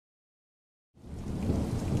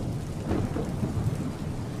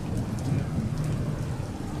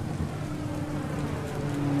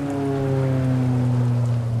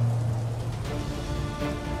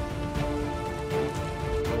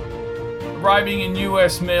arriving in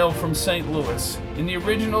U.S. mail from St. Louis in the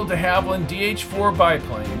original de Havilland DH-4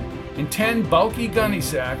 biplane and 10 bulky gunny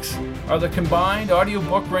sacks are the combined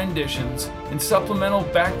audiobook renditions and supplemental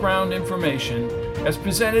background information as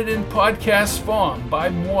presented in podcast form by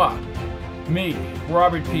me,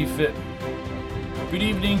 Robert P. Fitton. Good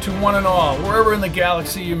evening to one and all, wherever in the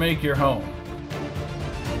galaxy you make your home.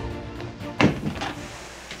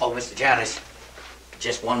 Oh, Mr. Janice,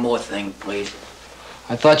 just one more thing, please.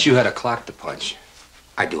 I thought you had a clock to punch.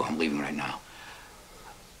 I do. I'm leaving right now.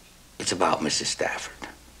 It's about Mrs. Stafford.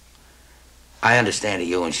 I understand that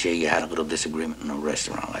you and she had a little disagreement in a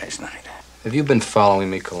restaurant last night. Have you been following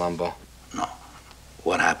me, Columbo? No.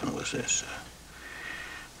 What happened was this.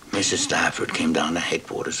 Mrs. Stafford came down to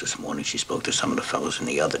headquarters this morning. She spoke to some of the fellows in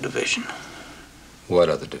the other division. What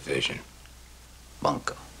other division?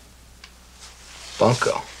 Bunko.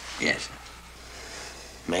 Bunko? Yes.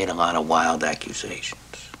 Made a lot of wild accusations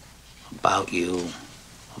about you,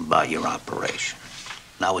 about your operation.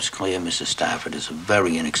 Now it's clear Mrs. Stafford is a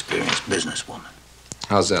very inexperienced businesswoman.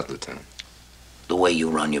 How's that, Lieutenant? The way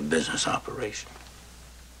you run your business operation.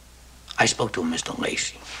 I spoke to Mr.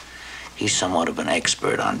 Lacey. He's somewhat of an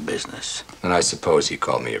expert on business. And I suppose he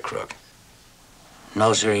called me a crook.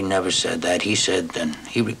 No, sir, he never said that.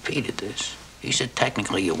 He repeated this. He said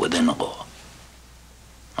technically you're within the law.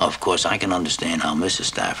 Of course, I can understand how Mrs.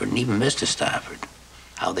 Stafford and even Mr. Stafford,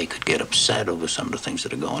 how they could get upset over some of the things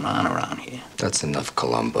that are going on around here. That's enough,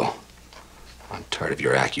 Columbo. I'm tired of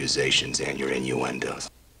your accusations and your innuendos.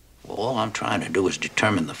 Well, all I'm trying to do is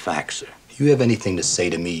determine the facts, sir. If you have anything to say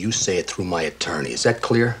to me, you say it through my attorney. Is that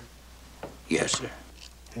clear? Yes, sir.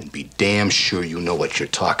 And be damn sure you know what you're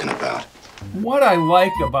talking about. What I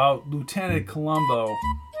like about Lieutenant Columbo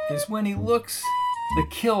is when he looks the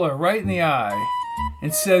killer right in the eye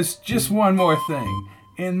and says just one more thing.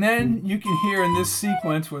 And then you can hear in this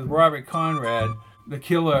sequence with Robert Conrad, the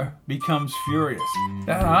killer becomes furious.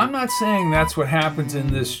 Now, I'm not saying that's what happens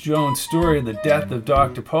in this Jones story, the death of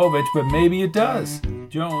Dr. Povitch, but maybe it does.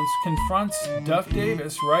 Jones confronts Duff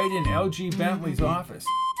Davis right in L.G. Bentley's office.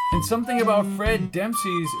 And something about Fred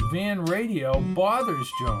Dempsey's van radio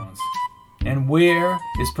bothers Jones. And where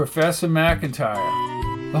is Professor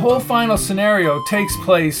McIntire? The whole final scenario takes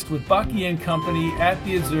place with Bucky and company at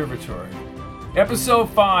the observatory. Episode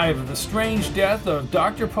 5 of The Strange Death of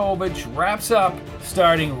Dr. Povitch wraps up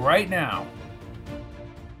starting right now.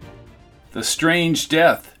 The Strange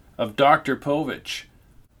Death of Dr. Povitch.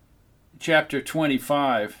 Chapter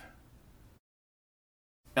 25.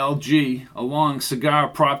 LG, a long cigar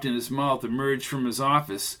propped in his mouth, emerged from his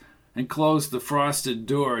office and closed the frosted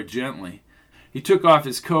door gently. He took off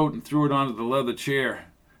his coat and threw it onto the leather chair.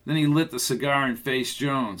 Then he lit the cigar and faced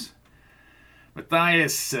Jones.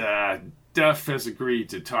 Matthias, Duff has agreed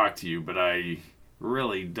to talk to you, but I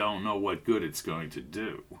really don't know what good it's going to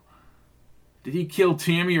do. Did he kill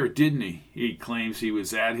Tammy or didn't he? He claims he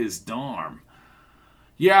was at his dorm.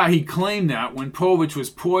 Yeah, he claimed that when Povitch was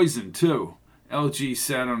poisoned, too. LG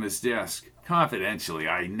sat on his desk. Confidentially,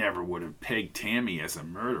 I never would have pegged Tammy as a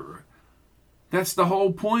murderer. That's the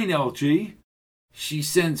whole point, LG. She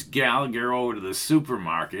sends Gallagher over to the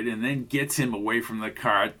supermarket and then gets him away from the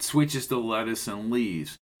cart, switches to lettuce, and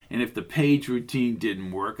leaves. And if the page routine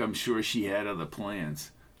didn't work, I'm sure she had other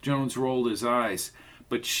plans. Jones rolled his eyes.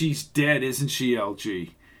 But she's dead, isn't she,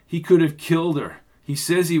 LG? He could have killed her. He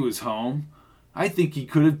says he was home. I think he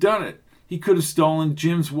could have done it. He could have stolen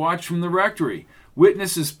Jim's watch from the rectory.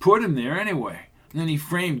 Witnesses put him there anyway. And then he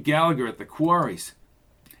framed Gallagher at the quarries.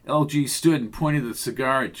 LG stood and pointed the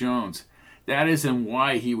cigar at Jones. That isn't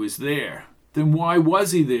why he was there. Then why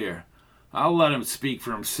was he there? I'll let him speak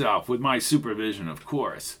for himself, with my supervision, of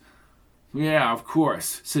course. Yeah, of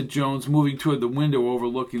course, said Jones, moving toward the window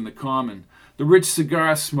overlooking the common. The rich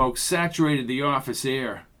cigar smoke saturated the office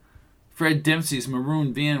air. Fred Dempsey's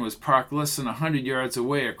maroon van was parked less than 100 yards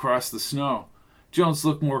away across the snow. Jones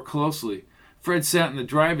looked more closely. Fred sat in the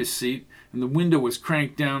driver's seat, and the window was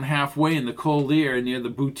cranked down halfway in the cold air near the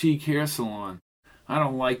boutique hair salon. I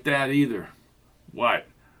don't like that either. What?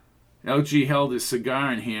 LG held his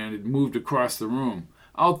cigar in hand and moved across the room.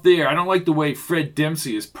 Out there, I don't like the way Fred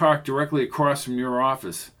Dempsey is parked directly across from your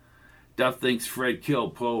office. Duff thinks Fred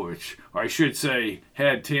killed Povitch, or I should say,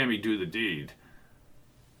 had Tammy do the deed.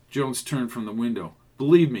 Jones turned from the window.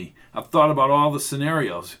 Believe me, I've thought about all the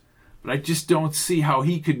scenarios, but I just don't see how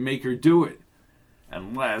he could make her do it.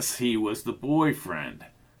 Unless he was the boyfriend.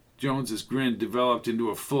 Jones's grin developed into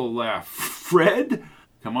a full laugh. Fred?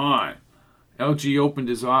 Come on. LG opened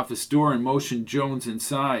his office door and motioned Jones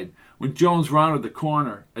inside. When Jones rounded the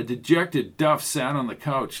corner, a dejected Duff sat on the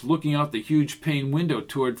couch, looking out the huge pane window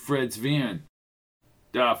toward Fred's van.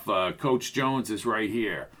 Duff, Coach Jones is right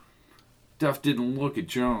here. Duff didn't look at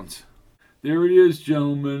Jones. There it is,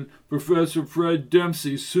 gentlemen. Professor Fred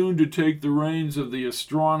Dempsey, soon to take the reins of the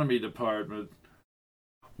astronomy department.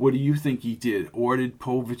 What do you think he did? Ordered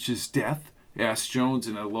Povitch's death? Asked Jones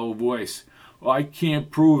in a low voice. I can't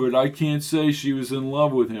prove it. I can't say she was in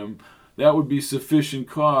love with him. That would be sufficient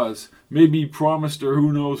cause. Maybe he promised her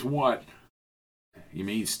who knows what. He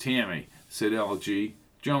means Tammy, said L.G.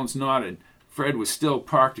 Jones nodded. Fred was still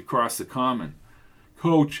parked across the common.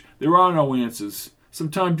 Coach, there are no answers.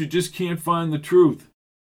 Sometimes you just can't find the truth.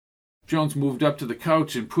 Jones moved up to the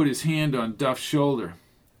couch and put his hand on Duff's shoulder.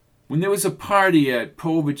 When there was a party at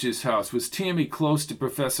Povitch's house, was Tammy close to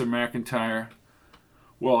Professor McIntire?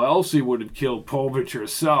 Well, Elsie would have killed Povitch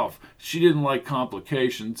herself. She didn't like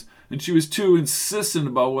complications, and she was too insistent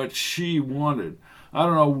about what she wanted. I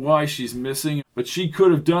don't know why she's missing, but she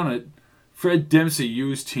could have done it. Fred Dempsey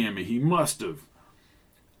used Tammy. He must have.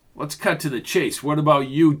 Let's cut to the chase. What about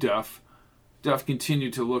you, Duff? Duff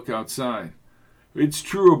continued to look outside. It's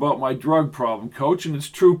true about my drug problem, Coach, and it's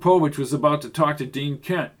true Povitch was about to talk to Dean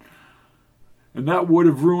Kent. And that would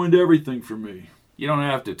have ruined everything for me. You don't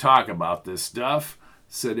have to talk about this stuff,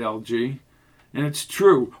 said L.G. And it's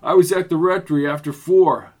true. I was at the rectory after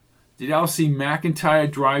 4. Did Elsie McIntire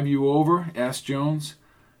drive you over? Asked Jones.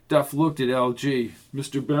 Duff looked at L.G.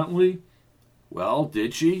 Mr. Bentley? Well,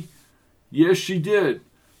 did she? Yes, she did.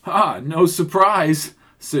 Ha, no surprise,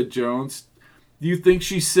 said Jones. Do you think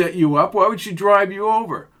she set you up? Why would she drive you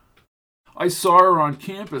over? I saw her on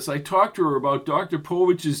campus. I talked to her about Dr.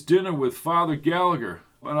 Povitch's dinner with Father Gallagher,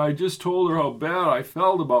 and I just told her how bad I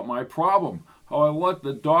felt about my problem, how I let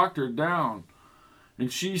the doctor down.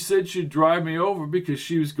 And she said she'd drive me over because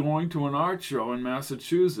she was going to an art show in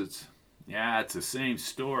Massachusetts. Yeah, it's the same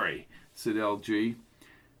story, said L.G.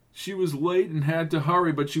 She was late and had to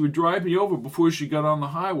hurry, but she would drive me over before she got on the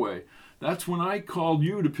highway. That's when I called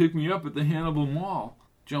you to pick me up at the Hannibal Mall.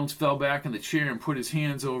 Jones fell back in the chair and put his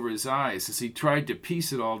hands over his eyes as he tried to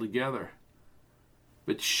piece it all together.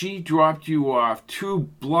 But she dropped you off 2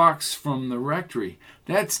 blocks from the rectory.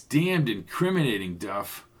 That's damned incriminating,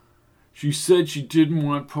 Duff. She said she didn't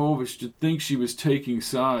want Povitch to think she was taking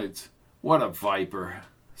sides. What a viper,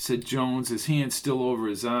 said Jones, his hand still over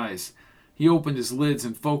his eyes. He opened his lids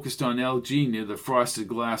and focused on L.G. near the frosted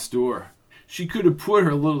glass door. She could have put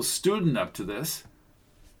her little student up to this.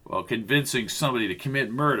 Well, convincing somebody to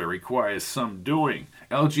commit murder requires some doing.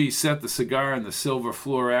 L.G. set the cigar in the silver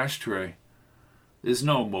floor ashtray. There's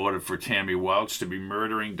no motive for Tammy Welch to be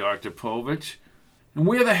murdering Dr. Povitch. And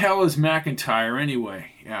where the hell is McIntire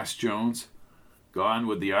anyway? Asked Jones. Gone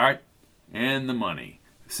with the art and the money,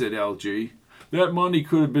 said L.G. That money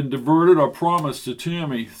could have been diverted or promised to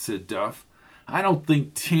Tammy, said Duff. I don't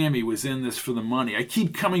think Tammy was in this for the money. I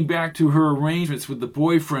keep coming back to her arrangements with the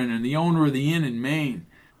boyfriend and the owner of the inn in Maine.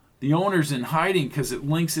 The owner's in hiding because it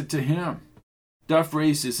links it to him. Duff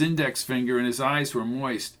raised his index finger and his eyes were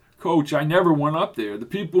moist. Coach, I never went up there. The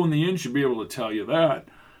people in the inn should be able to tell you that.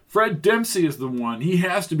 Fred Dempsey is the one. He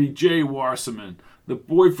has to be Jay Wasserman, the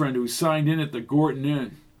boyfriend who signed in at the Gorton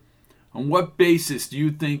Inn. On what basis do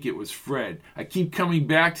you think it was Fred? I keep coming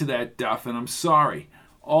back to that, Duff, and I'm sorry.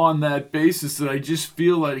 On that basis that I just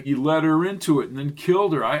feel like he led her into it and then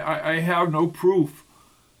killed her. I have no proof.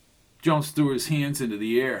 Jones threw his hands into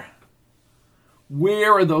the air.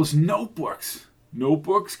 Where are those notebooks?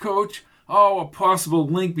 Notebooks, Coach? Oh, a possible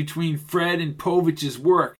link between Fred and Povitch's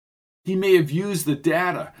work. He may have used the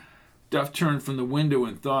data. Duff turned from the window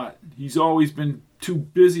and thought. He's always been too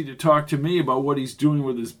busy to talk to me about what he's doing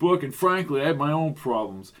with his book, and frankly, I have my own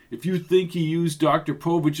problems. If you think he used Dr.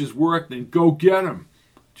 Povitch's work, then go get him.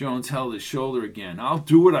 Jones held his shoulder again. I'll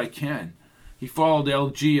do what I can. He followed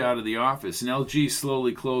L.G. out of the office, and L.G.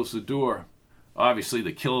 slowly closed the door. Obviously,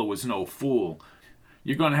 the killer was no fool.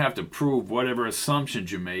 You're going to have to prove whatever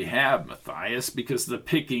assumptions you may have, Matthias, because the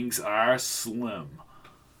pickings are slim.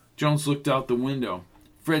 Jones looked out the window.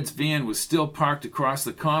 Fred's van was still parked across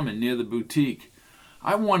the common near the boutique.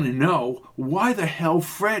 I want to know why the hell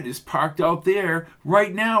Fred is parked out there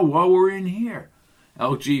right now while we're in here.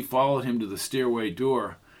 L.G. followed him to the stairway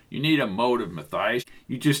door. You need a motive, Matthias.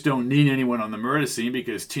 You just don't need anyone on the murder scene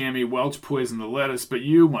because Tammy Welch poisoned the lettuce, but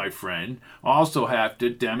you, my friend, also have to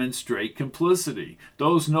demonstrate complicity.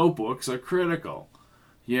 Those notebooks are critical.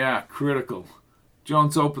 Yeah, critical.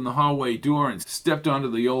 Jones opened the hallway door and stepped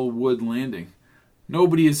onto the old wood landing.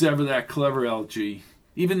 Nobody is ever that clever, L.G.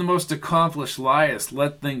 Even the most accomplished liars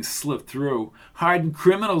let things slip through. Hardened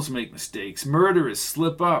criminals make mistakes. Murderers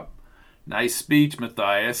slip up. Nice speech,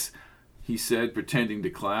 Matthias, he said, pretending to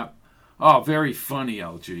clap. Oh, very funny,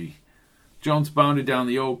 L.G. Jones bounded down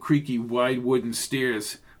the old creaky wide wooden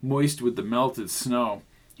stairs, moist with the melted snow.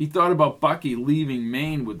 He thought about Bucky leaving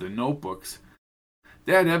Maine with the notebooks.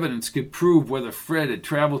 That evidence could prove whether Fred had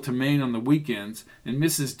traveled to Maine on the weekends, and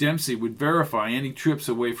Mrs. Dempsey would verify any trips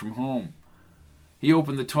away from home. He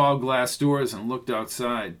opened the tall glass doors and looked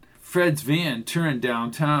outside. Fred's van turned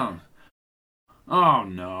downtown. Oh,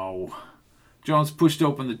 no. Jones pushed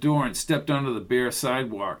open the door and stepped onto the bare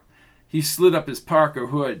sidewalk. He slid up his Parker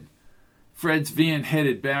hood. Fred's van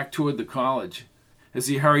headed back toward the college. As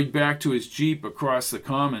he hurried back to his Jeep across the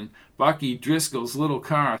common, Bucky Driscoll's little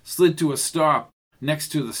car slid to a stop next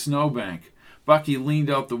to the snowbank. Bucky leaned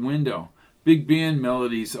out the window. Big band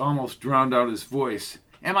melodies almost drowned out his voice.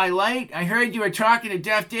 "Am I late? I heard you were talking to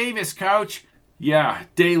Duff Davis, Coach." "Yeah,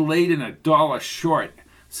 day late and $1 short,"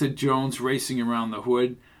 said Jones, racing around the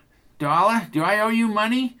hood. "Dollar? Do I owe you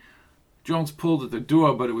money?" Jones pulled at the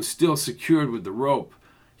door, but it was still secured with the rope.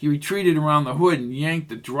 He retreated around the hood and yanked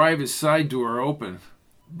the driver's side door open.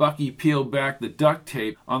 Bucky peeled back the duct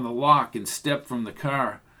tape on the lock and stepped from the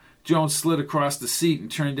car. Jones slid across the seat and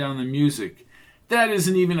turned down the music. "That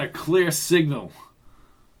isn't even a clear signal."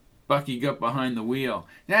 Bucky got behind the wheel.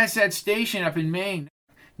 "That's that station up in Maine.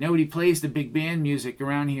 Nobody plays the big band music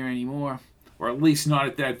around here anymore. Or at least not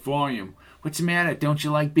at that volume." "What's the matter? Don't you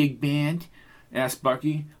like big band?" asked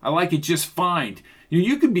Bucky. "I like it just fine.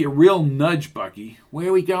 You could be a real nudge, Bucky." "Where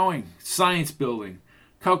are we going?" "Science building.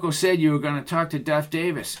 Cocoa said you were going to talk to Duff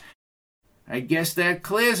Davis." "I guess that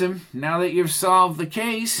clears him, now that you've solved the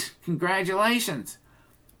case. Congratulations."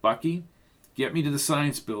 "Bucky, get me to the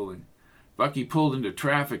science building." Bucky pulled into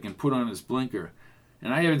traffic and put on his blinker.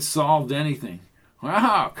 "And I haven't solved anything."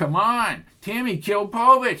 "Wow, come on. Tammy killed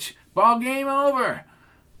Povitch. Ball game over."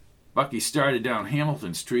 Bucky started down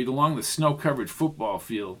Hamilton Street along the snow-covered football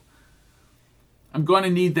field. "I'm going to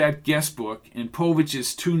need that guest book and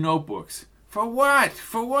Povitch's 2 notebooks." "For what?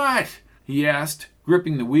 For what?" he asked,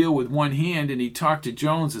 gripping the wheel with one hand, and he talked to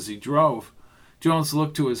Jones as he drove. Jones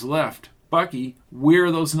looked to his left. "Bucky, where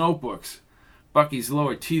are those notebooks?" Bucky's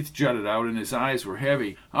lower teeth jutted out and his eyes were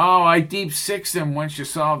heavy. "Oh, I deep-sixed them once you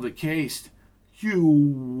solved the case." "You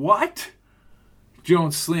what?"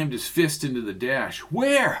 Jones slammed his fist into the dash.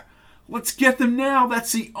 "Where? Let's get them now.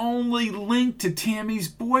 That's the only link to Tammy's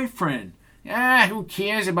boyfriend." Who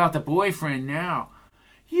cares about the boyfriend now?"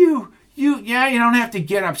 You don't have to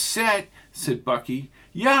get upset," said Bucky.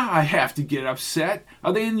 "Yeah, I have to get upset.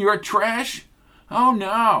 Are they in your trash?" "Oh,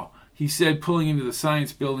 no," he said, pulling into the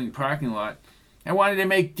science building parking lot. "I wanted to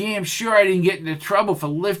make damn sure I didn't get into trouble for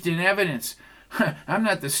lifting evidence. I'm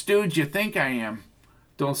not the stooge you think I am."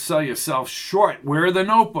 "Don't sell yourself short. Where are the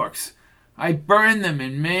notebooks?" "I burned them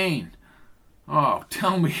in Maine." "Oh,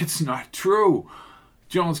 tell me it's not true."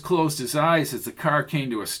 Jones closed his eyes as the car came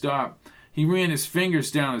to a stop. He ran his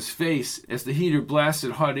fingers down his face as the heater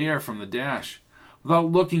blasted hot air from the dash.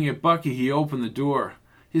 Without looking at Bucky, he opened the door.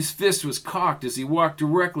 His fist was cocked as he walked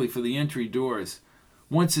directly for the entry doors.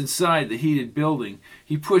 Once inside the heated building,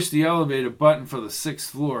 he pushed the elevator button for the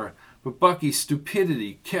 6th floor, but Bucky's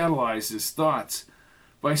stupidity catalyzed his thoughts.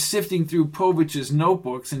 By sifting through Povitch's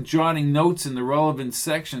notebooks and jotting notes in the relevant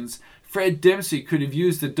sections, Fred Dempsey could have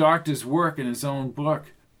used the doctor's work in his own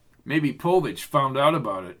book. Maybe Povitch found out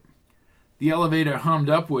about it. The elevator hummed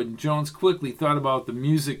upward, and Jones quickly thought about the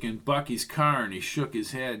music in Bucky's car, and he shook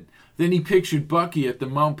his head. Then he pictured Bucky at the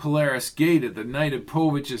Mount Polaris gate at the night of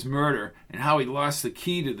Povitch's murder, and how he lost the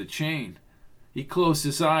key to the chain. He closed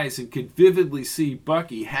his eyes and could vividly see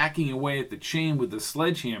Bucky hacking away at the chain with the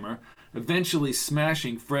sledgehammer, eventually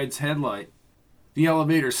smashing Fred's headlight. The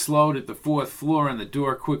elevator slowed at the 4th floor, and the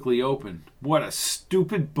door quickly opened. What a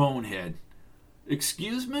stupid bonehead.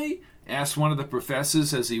 "Excuse me?" asked one of the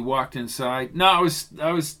professors as he walked inside. "No, I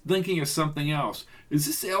was thinking of something else. Is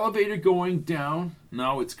this elevator going down?"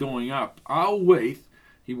 "No, it's going up." "I'll wait."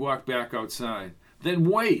 He walked back outside. "Then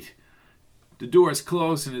wait." The doors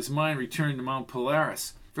closed and his mind returned to Mount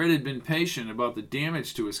Polaris. Fred had been patient about the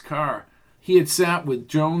damage to his car. He had sat with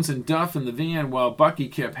Jones and Duff in the van while Bucky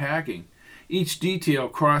kept hacking. Each detail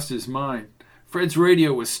crossed his mind. Fred's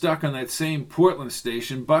radio was stuck on that same Portland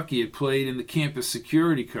station Bucky had played in the campus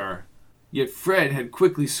security car. Yet Fred had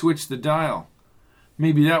quickly switched the dial.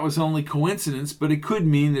 Maybe that was only coincidence, but it could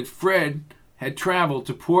mean that Fred had traveled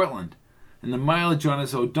to Portland, and the mileage on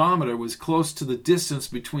his odometer was close to the distance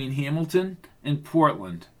between Hamilton and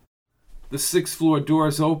Portland. The 6th floor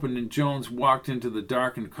doors opened and Jones walked into the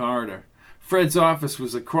darkened corridor. Fred's office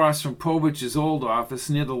was across from Povitch's old office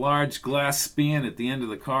near the large glass span at the end of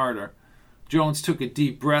the corridor. Jones took a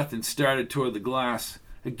deep breath and started toward the glass.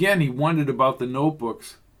 Again, he wondered about the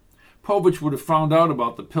notebooks. Povitch would have found out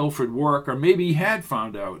about the pilfered work, or maybe he had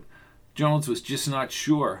found out. Jones was just not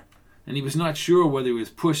sure, and he was not sure whether he was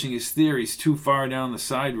pushing his theories too far down the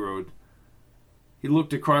side road. He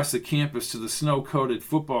looked across the campus to the snow-coated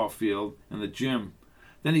football field and the gym.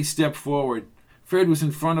 Then he stepped forward. Fred was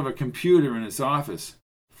in front of a computer in his office.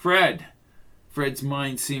 "Fred!" Fred's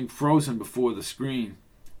mind seemed frozen before the screen.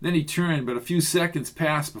 Then he turned, but a few seconds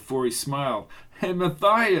passed before he smiled. "Hey,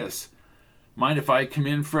 Matthias!" "Mind if I come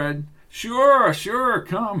in, Fred?" Sure,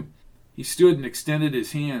 come." He stood and extended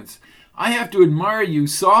his hands. "I have to admire you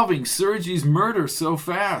solving Sergi's murder so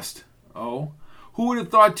fast." "Oh? Who would have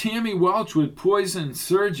thought Tammy Welch would poison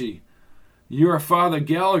Sergi?" "Your Father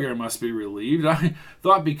Gallagher must be relieved. I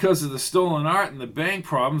thought because of the stolen art and the bank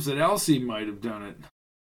problems that Elsie might have done it."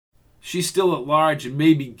 "She's still at large and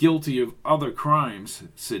may be guilty of other crimes,"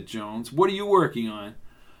 said Jones. "What are you working on?"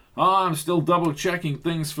 "Oh, I'm still double-checking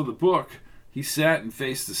things for the book." He sat and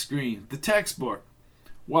faced the screen. "The textbook."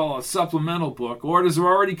 "Well, a supplemental book. Orders are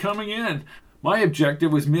already coming in. My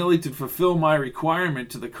objective was merely to fulfill my requirement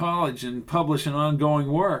to the college and publish an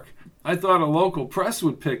ongoing work. I thought a local press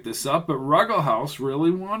would pick this up, but Rugglehouse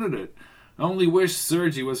really wanted it. I only wish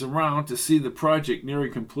Sergi was around to see the project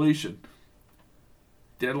nearing completion."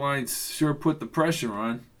 "Deadlines sure put the pressure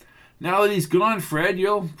on." "Now that he's gone, Fred,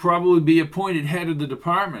 you'll probably be appointed head of the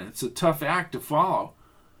department. It's a tough act to follow."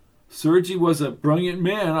 "Sergi was a brilliant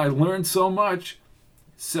man. I learned so much."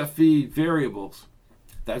 "Cepheid variables."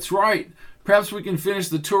 "That's right. Perhaps we can finish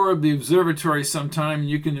the tour of the observatory sometime and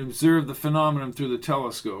you can observe the phenomenon through the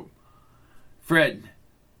telescope." "Fred,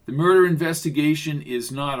 the murder investigation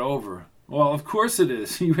is not over." "Well, of course it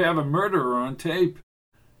is. You have a murderer on tape."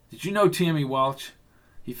 "Did you know Tammy Welch?"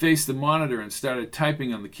 He faced the monitor and started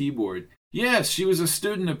typing on the keyboard. "Yes, she was a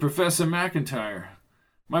student of Professor McIntire.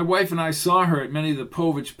 My wife and I saw her at many of the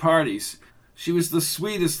Povitch parties. She was the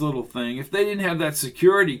sweetest little thing. If they didn't have that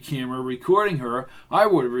security camera recording her, I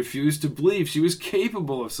would have refused to believe she was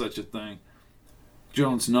capable of such a thing."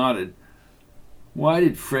 Jones nodded. Why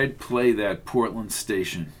did Fred play that Portland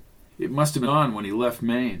station? It must have been on when he left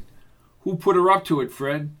Maine. "Who put her up to it,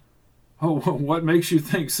 Fred?" "Oh, what makes you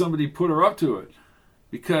think somebody put her up to it?"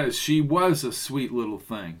 "Because she was a sweet little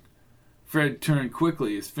thing." Fred turned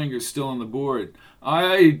quickly, his fingers still on the board.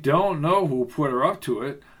 "I don't know who put her up to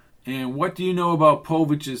it. And what do you know about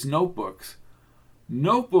Povitch's notebooks?"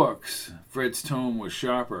 "Notebooks?" Fred's tone was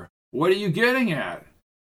sharper. "What are you getting at?"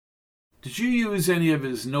 "Did you use any of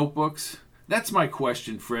his notebooks?" "That's my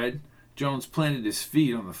question, Fred." Jones planted his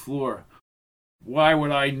feet on the floor. "Why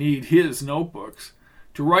would I need his notebooks?"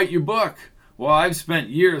 "To write your book." "Well, I've spent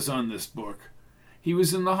years on this book." "He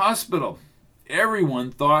was in the hospital.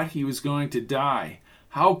 Everyone thought he was going to die.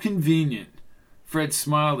 How convenient." Fred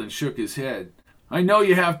smiled and shook his head. "I know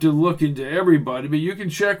you have to look into everybody, but you can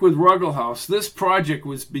check with Rugglehouse. This project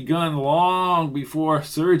was begun long before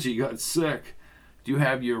Sergi got sick." "Do you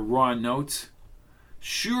have your raw notes?"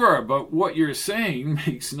 "Sure, but what you're saying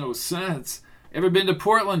makes no sense." "Ever been to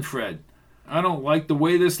Portland, Fred?" "I don't like the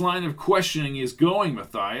way this line of questioning is going,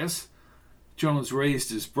 Matthias." Jones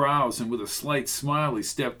raised his brows, and with a slight smile he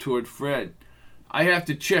stepped toward Fred. "I have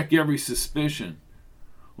to check every suspicion."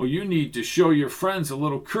 "Well, you need to show your friends a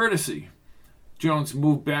little courtesy." Jones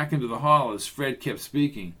moved back into the hall as Fred kept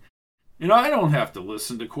speaking. "And I don't have to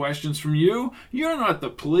listen to questions from you. You're not the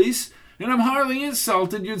police, and I'm hardly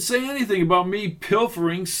insulted you'd say anything about me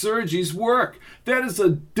pilfering Sergi's work. That is a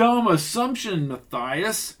dumb assumption,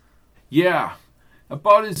 Matthias." "Yeah,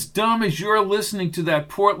 about as dumb as you're listening to that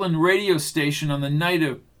Portland radio station on the night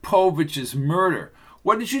of Povitch's murder.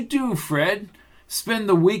 What did you do, Fred? Spend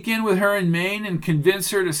the weekend with her in Maine and convince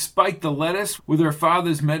her to spike the lettuce with her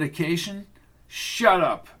father's medication?" "Shut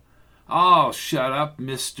up." "I'll shut up,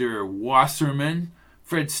 Mr. Wasserman."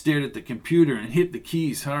 Fred stared at the computer and hit the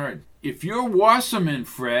keys hard. "If you're Wasserman,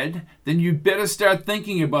 Fred, then you'd better start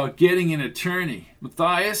thinking about getting an attorney."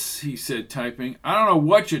 "Matthias," he said, typing, "I don't know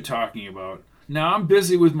what you're talking about. Now I'm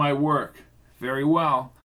busy with my work." "Very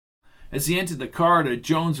well." As he entered the corridor,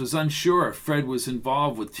 Jones was unsure if Fred was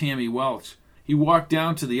involved with Tammy Welch. He walked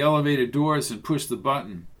down to the elevator doors and pushed the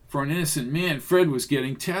button. For an innocent man, Fred was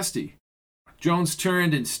getting testy. Jones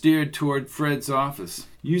turned and stared toward Fred's office.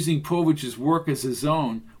 Using Povitch's work as his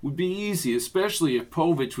own would be easy, especially if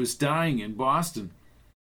Povitch was dying in Boston.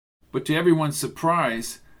 But to everyone's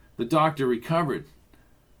surprise, the doctor recovered.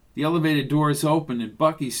 The elevator doors opened and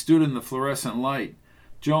Bucky stood in the fluorescent light.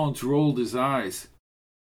 Jones rolled his eyes.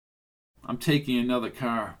 "I'm taking another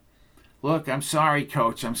car." "Look, I'm sorry,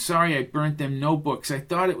 Coach. I'm sorry I burnt them notebooks. I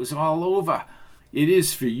thought it was all over." "It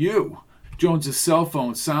is for you." Jones's cell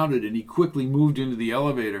phone sounded and he quickly moved into the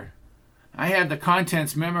elevator. "I had the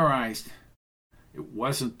contents memorized." It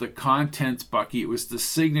wasn't the contents, Bucky. It was the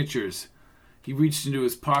signatures. He reached into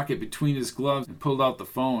his pocket between his gloves and pulled out the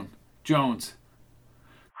phone. Jones.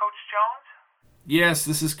 Coach Jones? Yes,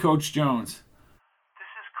 this is Coach Jones.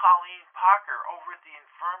 This is Colleen Parker over at the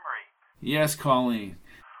infirmary. Yes, Colleen.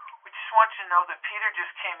 We just want you to know that Peter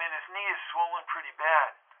just came in. His knee is swollen pretty bad.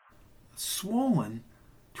 Swollen?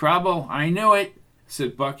 Trouble, I knew it,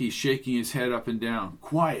 said Bucky, shaking his head up and down.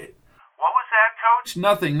 Quiet. What was that, Coach?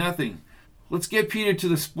 Nothing. Let's get Peter to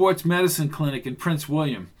the sports medicine clinic in Prince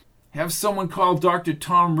William. Have someone call Dr.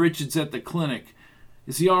 Tom Richards at the clinic.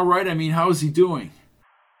 Is he all right? I mean, how is he doing?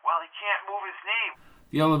 Well, he can't move his knee.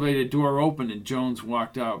 The elevator door opened and Jones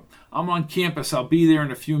walked out. I'm on campus. I'll be there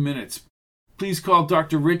in a few minutes. Please call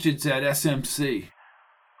Dr. Richards at SMC.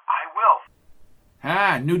 I will.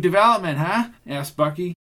 Ah, new development, huh? Asked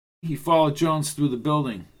Bucky. He followed Jones through the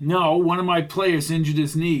building. No, one of my players injured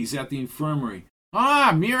his knees at the infirmary.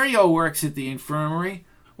 Ah, Muriel works at the infirmary.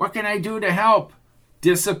 What can I do to help?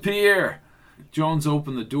 Disappear. Jones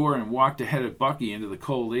opened the door and walked ahead of Bucky into the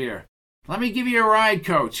cold air. Let me give you a ride,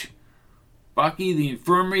 Coach. Bucky, the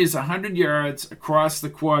infirmary is 100 yards across the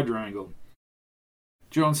quadrangle.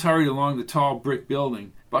 Jones hurried along the tall brick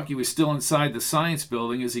building. Bucky was still inside the science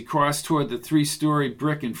building as he crossed toward the 3-story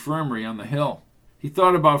brick infirmary on the hill. He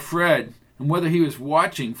thought about Fred and whether he was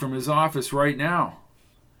watching from his office right now.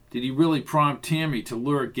 Did he really prompt Tammy to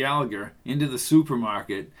lure Gallagher into the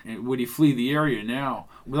supermarket, and would he flee the area now?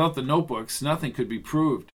 Without the notebooks, nothing could be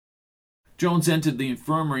proved. Jones entered the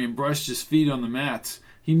infirmary and brushed his feet on the mats.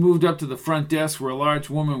 He moved up to the front desk where a large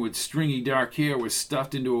woman with stringy dark hair was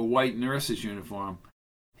stuffed into a white nurse's uniform.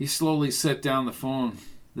 He slowly set down the phone.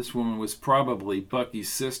 This woman was probably Bucky's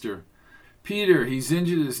sister. Peter, he's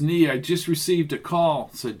injured his knee. I just received a call,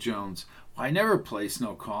 said Jones. I never placed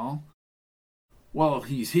no call. Well,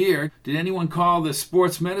 he's here. Did anyone call the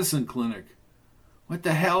sports medicine clinic? What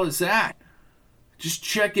the hell is that? Just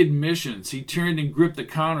check admissions. He turned and gripped the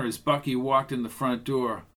counter as Bucky walked in the front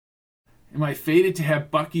door. Am I fated to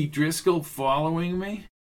have Bucky Driscoll following me?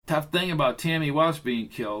 Tough thing about Tammy Welch being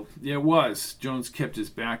killed. Yeah, it was. Jones kept his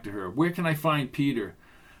back to her. Where can I find Peter?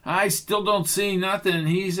 I still don't see nothing.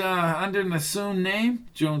 He's under an assumed name?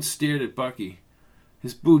 Jones stared at Bucky.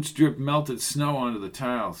 His boots dripped melted snow onto the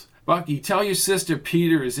tiles. Bucky, tell your sister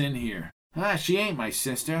Peter is in here. She ain't my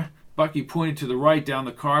sister. Bucky pointed to the right down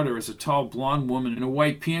the corridor as a tall blonde woman in a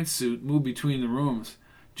white pantsuit moved between the rooms.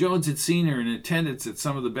 Jones had seen her in attendance at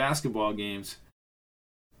some of the basketball games.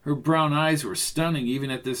 Her brown eyes were stunning even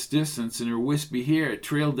at this distance, and her wispy hair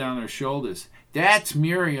trailed down her shoulders. That's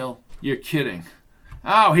Muriel. You're kidding.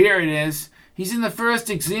 Oh, here it is. He's in the first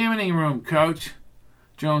examining room, Coach.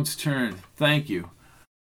 Jones turned. Thank you.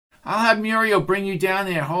 I'll have Muriel bring you down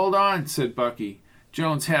there. Hold on, said Bucky.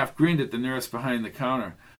 Jones half grinned at the nurse behind the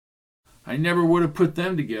counter. I never would have put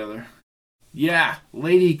them together. Yeah,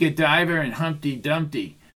 Lady Godiva and Humpty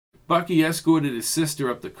Dumpty. Bucky escorted his sister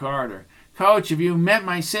up the corridor. Coach, have you met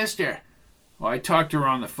my sister? Well, I talked to her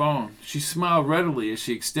on the phone. She smiled readily as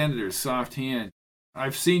she extended her soft hand.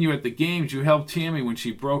 I've seen you at the games. You helped Tammy when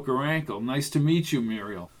she broke her ankle. Nice to meet you,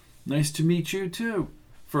 Muriel. Nice to meet you, too.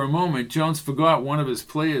 For a moment, Jones forgot one of his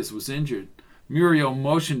players was injured. Muriel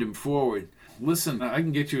motioned him forward. Listen, I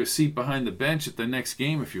can get you a seat behind the bench at the next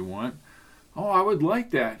game if you want. Oh, I would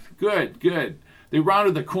like that. Good. They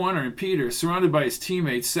rounded the corner, and Peter, surrounded by his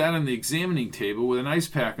teammates, sat on the examining table with an ice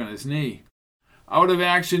pack on his knee. Out of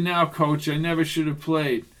action now, Coach. I never should have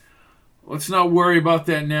played. Let's not worry about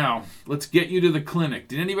that now. Let's get you to the clinic.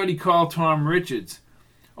 Did anybody call Tom Richards?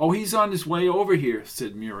 Oh, he's on his way over here,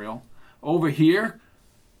 said Muriel. Over here?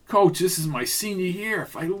 Coach, this is my senior year.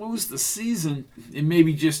 If I lose the season, it may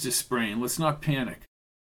be just a sprain. Let's not panic.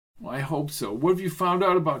 Well, I hope so. What have you found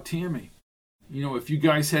out about Tammy? You know, if you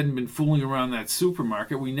guys hadn't been fooling around that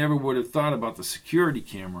supermarket, we never would have thought about the security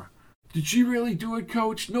camera. Did she really do it,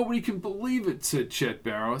 Coach? Nobody can believe it, said Chet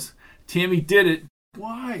Barrows. Tammy did it.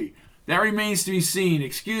 Why? That remains to be seen.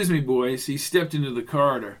 Excuse me, boys. He stepped into the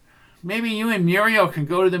corridor. Maybe you and Muriel can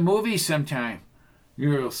go to the movies sometime.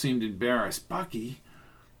 Muriel seemed embarrassed. Bucky?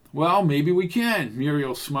 Well, maybe we can.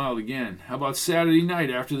 Muriel smiled again. How about Saturday night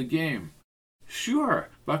after the game? Sure.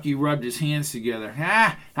 Bucky rubbed his hands together.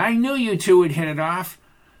 I knew you two would hit it off.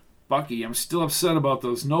 Bucky, I'm still upset about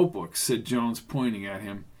those notebooks, said Jones, pointing at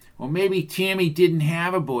him. Well, maybe Tammy didn't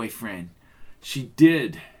have a boyfriend. She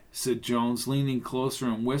did, said Jones, leaning closer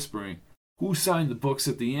and whispering. Who signed the books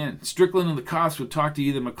at the end? Strickland and the cops would talk to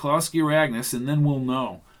either McCloskey or Agnes, and then we'll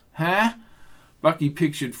know. Huh? Bucky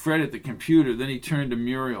pictured Fred at the computer, then he turned to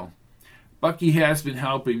Muriel. Bucky has been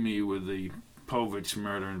helping me with the Povitch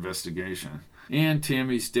murder investigation and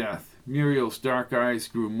Tammy's death. Muriel's dark eyes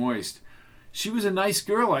grew moist. She was a nice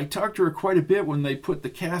girl. I talked to her quite a bit when they put the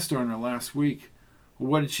cast on her last week.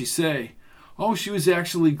 What did she say? Oh, she was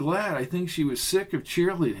actually glad. I think she was sick of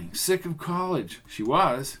cheerleading, sick of college. She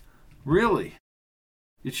was? Really?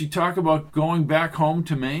 Did she talk about going back home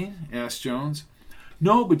to Maine? Asked Jones.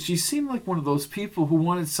 No, but she seemed like one of those people who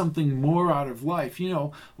wanted something more out of life,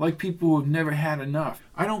 like people who have never had enough.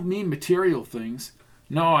 I don't mean material things.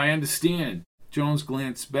 No, I understand. Jones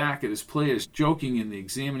glanced back at his players joking in the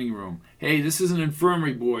examining room. Hey, this is an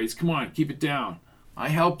infirmary, boys. Come on, keep it down. I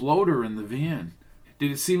helped load her in the van.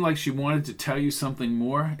 Did it seem like she wanted to tell you something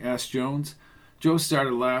more? Asked Jones. Joe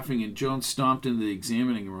started laughing and Jones stomped into the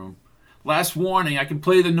examining room. Last warning, I can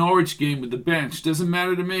play the Norwich game with the bench. Doesn't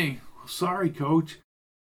matter to me. Sorry, Coach.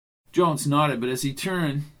 Jones nodded, but as he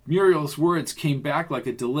turned, Muriel's words came back like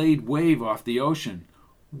a delayed wave off the ocean.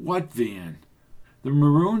 What van? The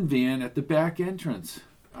maroon van at the back entrance.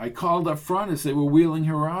 I called up front as they were wheeling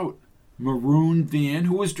her out. Maroon van?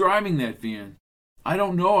 Who was driving that van? I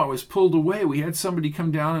don't know. I was pulled away. We had somebody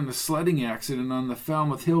come down in a sledding accident on the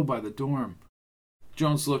Falmouth Hill by the dorm.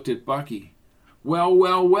 Jones looked at Bucky.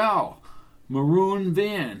 Well. Maroon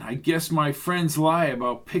van. I guess my friend's lie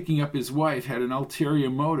about picking up his wife had an ulterior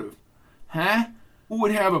motive. Huh? Who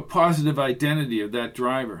would have a positive identity of that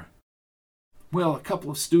driver? Well, a couple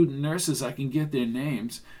of student nurses, I can get their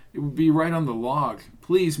names. It would be right on the log.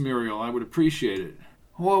 Please, Muriel, I would appreciate it.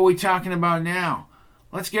 What are we talking about now?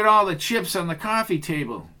 Let's get all the chips on the coffee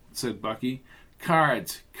table, said Bucky.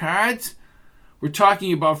 Cards. Cards? We're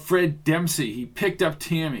talking about Fred Dempsey. He picked up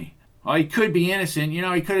Tammy. Oh, he could be innocent. He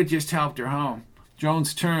could have just helped her home.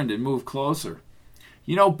 Jones turned and moved closer.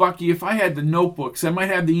 Bucky, if I had the notebooks, I might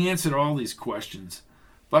have the answer to all these questions.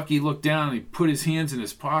 Bucky looked down and he put his hands in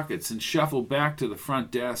his pockets and shuffled back to the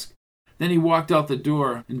front desk. Then he walked out the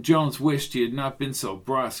door, and Jones wished he had not been so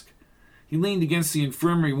brusque. He leaned against the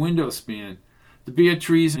infirmary window span. The bare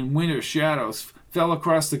trees and winter shadows fell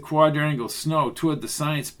across the quadrangle snow toward the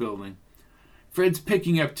science building. Fred's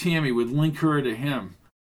picking up Tammy would link her to him.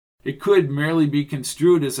 It could merely be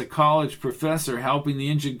construed as a college professor helping the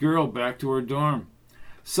injured girl back to her dorm.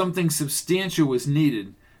 Something substantial was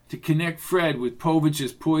needed to connect Fred with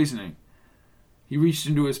Povitch's poisoning. He reached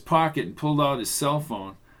into his pocket and pulled out his cell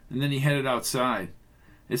phone, and then he headed outside.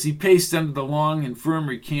 As he paced under the long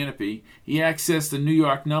infirmary canopy, he accessed the New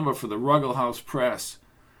York number for the Ruggles House Press.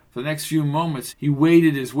 For the next few moments, he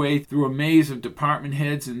waded his way through a maze of department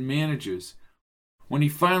heads and managers. When he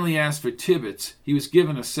finally asked for Tibbets, he was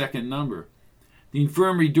given a second number. The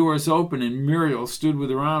infirmary doors opened and Muriel stood with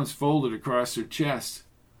her arms folded across her chest.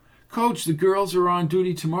 Coach, the girls are on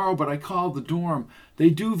duty tomorrow, but I called the dorm. They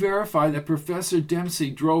do verify that Professor Dempsey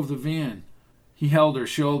drove the van. He held her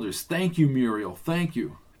shoulders. Thank you, Muriel, thank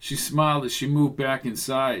you. She smiled as she moved back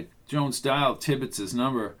inside. Jones dialed Tibbets'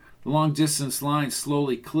 number. The long-distance line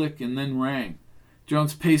slowly clicked and then rang.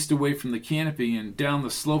 Jones paced away from the canopy and down the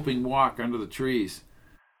sloping walk under the trees.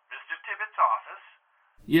 Mr. Tibbets' office?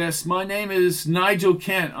 Yes, my name is Nigel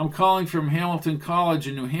Kent. I'm calling from Hamilton College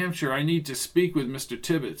in New Hampshire. I need to speak with Mr.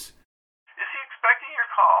 Tibbets.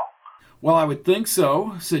 Well, I would think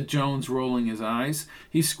so, said Jones, rolling his eyes.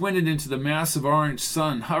 He squinted into the massive orange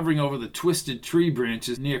sun hovering over the twisted tree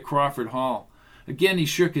branches near Crawford Hall. Again he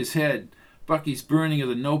shook his head. Bucky's burning of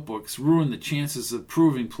the notebooks ruined the chances of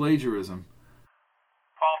proving plagiarism.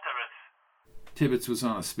 Paul Tibbets. Tibbets was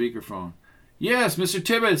on a speakerphone. Yes, Mr.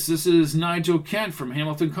 Tibbets, this is Nigel Kent from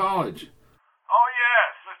Hamilton College. Oh,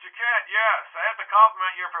 yes, Mr. Kent, yes. I have to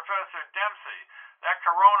compliment your Professor Dempsey. That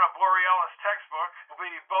Corona Borealis textbook will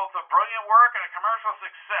be both a brilliant work and a commercial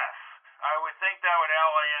success. I would think that would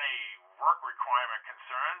allay any work requirement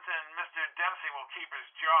concerns, and Mr. Dempsey will keep his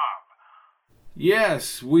job.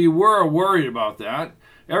 Yes, we were worried about that.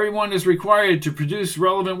 Everyone is required to produce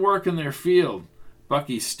relevant work in their field.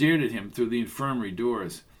 Bucky stared at him through the infirmary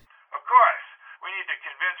doors. Of course. We need to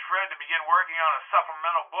convince Fred to begin working on a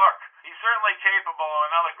supplemental book. He's certainly capable of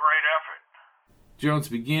another great effort.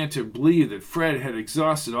 Jones began to believe that Fred had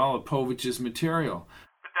exhausted all of Povitch's material.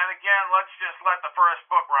 But then again, let's just let the first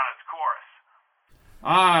book run its course.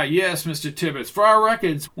 Ah, yes, Mr. Tibbets. For our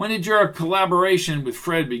records, when did your collaboration with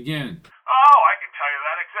Fred begin? Oh, I can tell you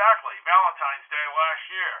that exactly. Valentine's Day last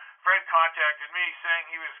year. Fred contacted me saying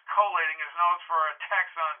he was collating his notes for a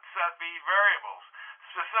text on Cepheid variables,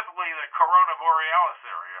 specifically the Corona Borealis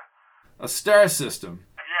area. A star system.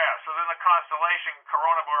 Yeah, so then the constellation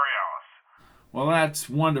Corona Borealis. Well, that's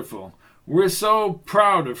wonderful. We're so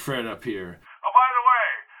proud of Fred up here. Oh, by the way,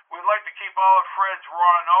 we'd like to keep all of Fred's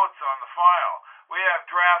raw notes on the file. We have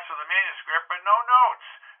drafts of the manuscript, but no notes.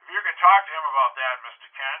 If you could talk to him about that, Mr.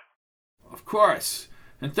 Kent. Of course.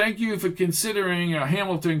 And thank you for considering a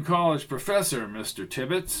Hamilton College professor, Mr.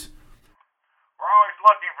 Tibbets. We're always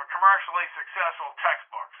looking for commercially successful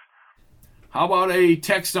textbooks. How about a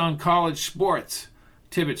text on college sports?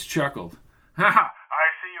 Tibbets chuckled. I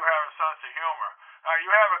see you have a sense of humor.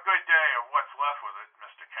 You have a good day of what's left with it,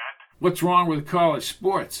 Mr. Kent. What's wrong with college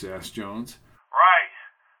sports? Asked Jones. Right.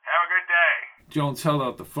 Have a good day. Jones held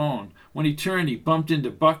out the phone. When he turned, he bumped into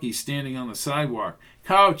Bucky standing on the sidewalk.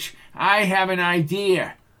 Coach, I have an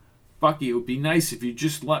idea. Bucky, it would be nice if you'd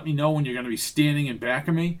just let me know when you're going to be standing in back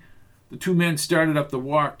of me. The two men started up the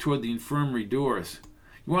walk toward the infirmary doors.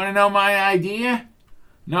 You want to know my idea?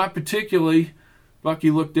 Not particularly. Bucky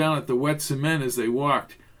looked down at the wet cement as they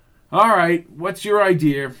walked. All right, what's your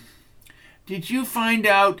idea? Did you find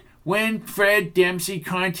out when Fred Dempsey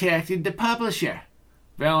contacted the publisher?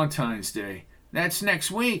 Valentine's Day. That's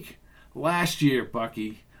next week. Last year,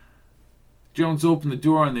 Bucky. Jones opened the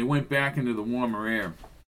door and they went back into the warmer air.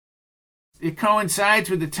 It coincides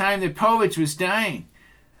with the time that Povitch was dying.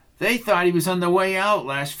 They thought he was on the way out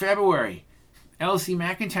last February. Elsie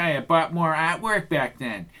McIntire bought more artwork back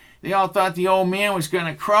then. They all thought the old man was going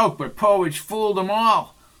to croak, but Povitch fooled them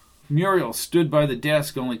all. Muriel stood by the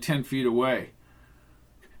desk only 10 feet away.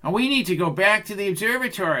 And we need to go back to the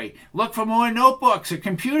observatory, look for more notebooks, a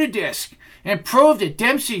computer disk, and prove that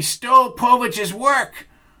Dempsey stole Povitch's work.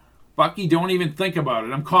 Bucky, don't even think about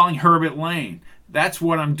it. I'm calling Herbert Lane. That's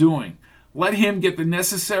what I'm doing. Let him get the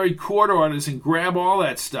necessary court orders and grab all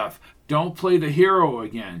that stuff. Don't play the hero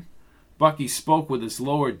again. Bucky spoke with his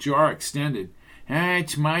lower jaw extended.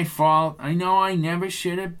 It's my fault. I know I never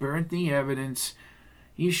should have burnt the evidence.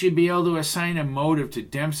 You should be able to assign a motive to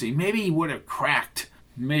Dempsey. Maybe he would have cracked.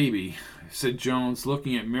 Maybe, said Jones,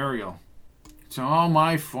 looking at Muriel. It's all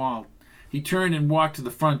my fault. He turned and walked to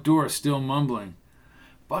the front door, still mumbling.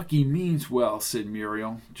 Bucky means well, said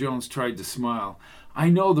Muriel. Jones tried to smile. I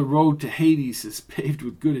know the road to Hades is paved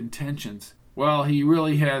with good intentions. Well, he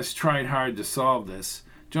really has tried hard to solve this.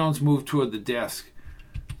 Jones moved toward the desk.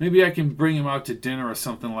 Maybe I can bring him out to dinner or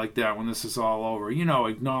something like that when this is all over. You know,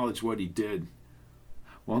 acknowledge what he did.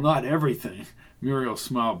 Well, not everything. Muriel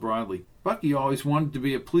smiled broadly. Bucky always wanted to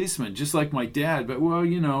be a policeman, just like my dad, but, well,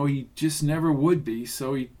 you know, he just never would be,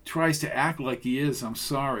 so he tries to act like he is. I'm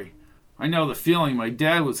sorry. I know the feeling. My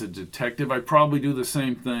dad was a detective. I'd probably do the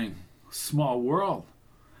same thing. Small world.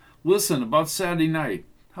 Listen, about Saturday night,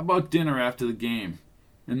 how about dinner after the game?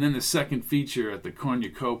 And then the second feature at the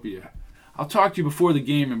cornucopia. I'll talk to you before the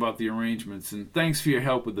game about the arrangements, and thanks for your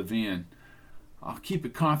help with the van. I'll keep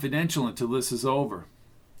it confidential until this is over.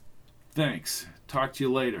 Thanks. Talk to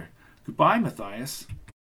you later. Goodbye, Matthias.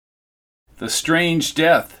 The Strange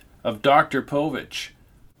Death of Dr. Povitch.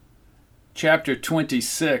 Chapter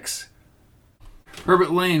 26.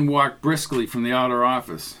 Herbert Lane walked briskly from the outer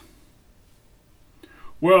office.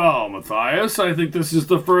 Well, Matthias, I think this is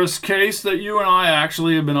the first case that you and I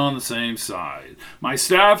actually have been on the same side. My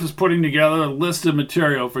staff is putting together a list of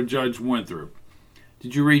material for Judge Winthrop.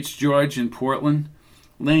 Did you reach George in Portland?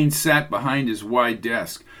 Lane sat behind his wide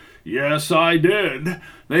desk. Yes, I did.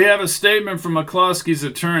 They have a statement from McCloskey's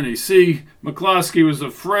attorney. See, McCloskey was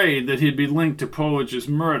afraid that he'd be linked to Povitch's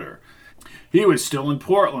murder. He was still in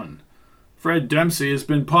Portland. Fred Dempsey has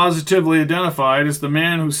been positively identified as the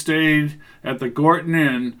man who stayed at the Gorton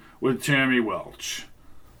Inn with Tammy Welch.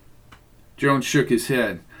 Jones shook his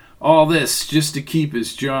head. All this just to keep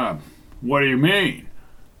his job. What do you mean?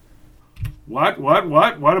 What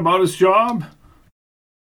about his job?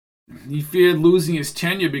 He feared losing his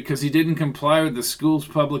tenure because he didn't comply with the school's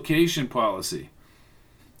publication policy.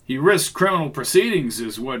 He risked criminal proceedings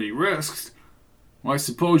is what he risked. Well, I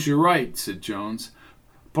suppose you're right, said Jones.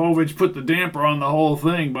 Povitch put the damper on the whole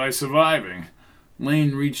thing by surviving.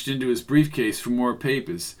 Lane reached into his briefcase for more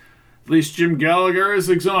papers. At least Jim Gallagher is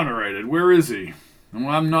exonerated. Where is he? Well,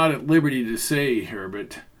 I'm not at liberty to say,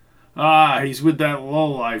 Herbert. He's with that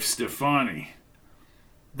lowlife Stefani.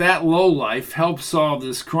 That lowlife helped solve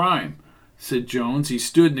this crime, said Jones. He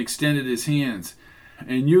stood and extended his hands.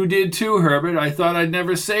 And you did too, Herbert. I thought I'd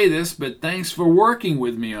never say this, but thanks for working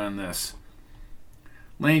with me on this.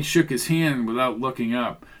 Lane shook his hand without looking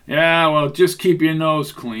up. Yeah, well, just keep your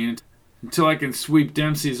nose clean until I can sweep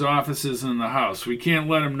Dempsey's offices in the house. We can't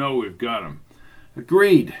let him know we've got him.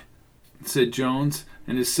 Agreed, said Jones,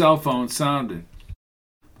 and his cell phone sounded.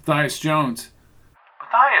 Matthias Jones.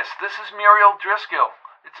 Matthias, this is Muriel Driscoll.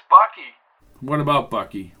 It's Bucky. What about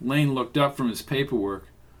Bucky? Lane looked up from his paperwork.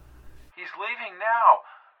 He's leaving now.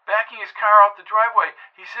 Backing his car out the driveway.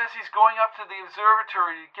 He says he's going up to the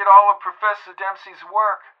observatory to get all of Professor Dempsey's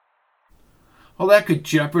work. Well, that could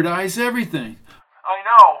jeopardize everything. I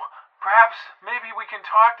know. Perhaps maybe we can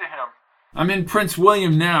talk to him. I'm in Prince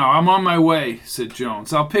William now. I'm on my way, said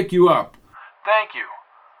Jones. I'll pick you up. Thank you.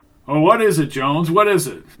 Oh, what is it, Jones? What is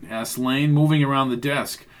it? Asked Lane, moving around the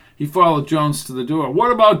desk. He followed Jones to the door.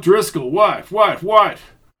 What about Driscoll? What?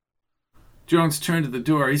 Jones turned to the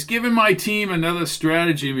door. He's giving my team another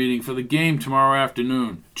strategy meeting for the game tomorrow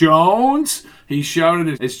afternoon. Jones? He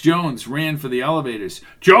shouted as Jones ran for the elevators.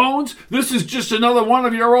 Jones, this is just another one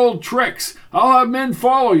of your old tricks. I'll have men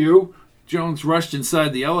follow you. Jones rushed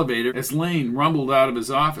inside the elevator as Lane rumbled out of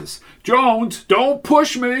his office. Jones, don't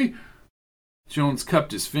push me. Jones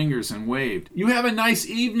cupped his fingers and waved. You have a nice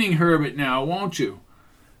evening, Herbert, now, won't you?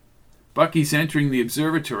 Bucky's entering the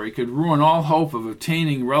observatory could ruin all hope of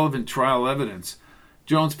obtaining relevant trial evidence.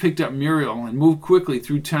 Jones picked up Muriel and moved quickly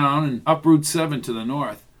through town and up Route 7 to the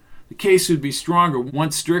north. The case would be stronger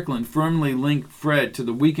once Strickland firmly linked Fred to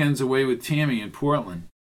the weekends away with Tammy in Portland.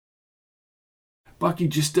 Bucky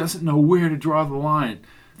just doesn't know where to draw the line.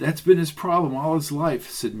 That's been his problem all his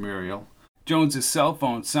life, said Muriel. Jones's cell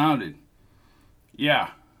phone sounded.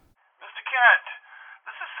 Yeah. Mr. Kent,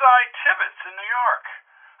 this is Cy Tibbetts in New York.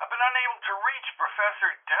 I've been unable to reach Professor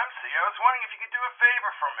Dempsey. I was wondering if you could do a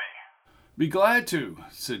favor for me. Be glad to,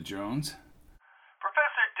 said Jones.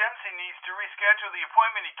 Professor Dempsey needs to reschedule the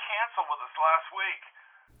appointment he canceled with us last week.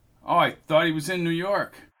 Oh, I thought he was in New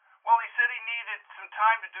York. Well, he said he needed some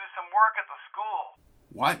time to do some work at the school.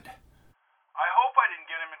 What? I hope I didn't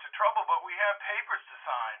get him into trouble, but we have papers to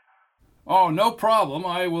sign. Oh, no problem.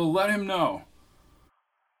 I will let him know.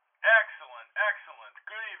 Excellent.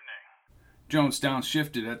 Good evening. Jones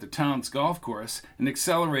downshifted at the town's golf course and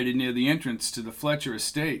accelerated near the entrance to the Fletcher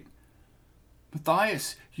estate.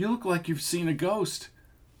 Matthias, you look like you've seen a ghost.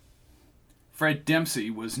 Fred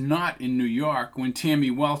Dempsey was not in New York when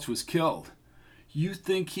Tammy Welch was killed. You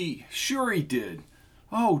think he... Sure he did.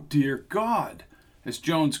 Oh, dear God. As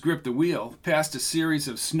Jones gripped the wheel, past a series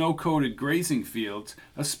of snow-coated grazing fields,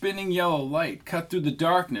 a spinning yellow light cut through the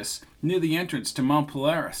darkness near the entrance to Mount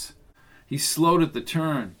Polaris. He slowed at the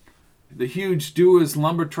turn. The huge Dewar's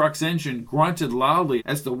lumber truck's engine grunted loudly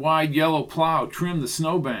as the wide yellow plow trimmed the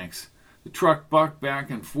snowbanks. The truck bucked back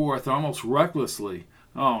and forth almost recklessly.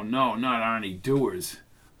 Oh, no, not Arnie Dewar's.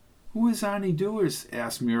 Who is Arnie Dewar's?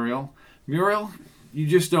 Asked Muriel. Muriel, you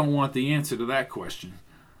just don't want the answer to that question.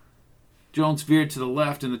 Jones veered to the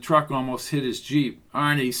left and the truck almost hit his Jeep.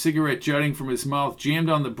 Arnie, cigarette jutting from his mouth, jammed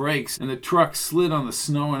on the brakes and the truck slid on the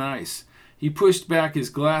snow and ice. He pushed back his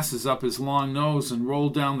glasses up his long nose and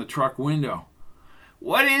rolled down the truck window.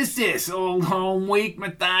 What is this, old home week,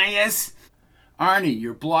 Matthias? Arnie,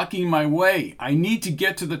 you're blocking my way. I need to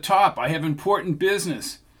get to the top. I have important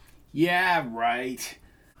business. Yeah, right.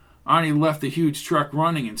 Arnie left the huge truck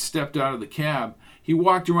running and stepped out of the cab. He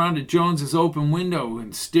walked around to Jones's open window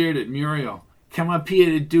and stared at Muriel. Come up here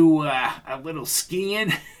to do a little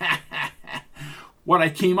skiing? What I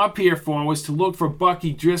came up here for was to look for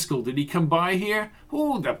Bucky Driscoll. Did he come by here?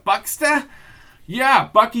 Who, the Buckster? Yeah,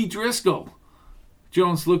 Bucky Driscoll.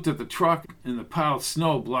 Jones looked at the truck and the piled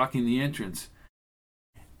snow blocking the entrance.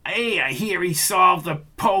 Hey, I hear he solved the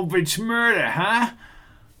Povitch murder, huh?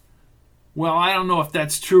 Well, I don't know if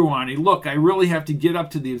that's true, Arnie. Look, I really have to get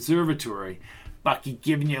up to the observatory. Bucky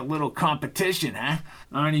giving you a little competition, huh?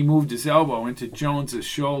 Arnie moved his elbow into Jones's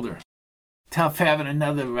shoulder. Tough having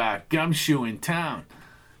another gumshoe in town.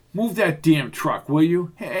 Move that damn truck, will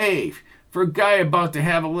you? Hey, for a guy about to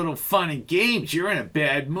have a little fun and games, you're in a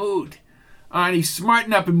bad mood. Arnie,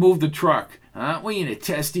 smarten up and move the truck. Aren't we in a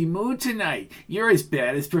testy mood tonight? You're as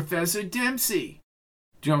bad as Professor Dempsey.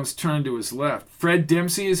 Jones turned to his left. Fred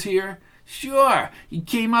Dempsey is here? Sure. He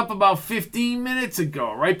came up about 15 minutes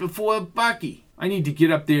ago, right before Bucky. I need to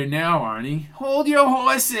get up there now, Arnie. Hold your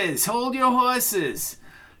horses.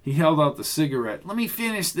 He held out the cigarette. Let me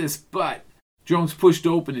finish this butt. Jones pushed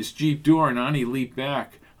open his Jeep door and Arnie leaped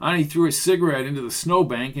back. Arnie threw his cigarette into the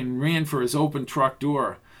snowbank and ran for his open truck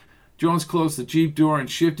door. Jones closed the Jeep door and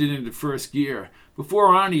shifted into first gear. Before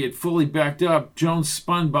Arnie had fully backed up, Jones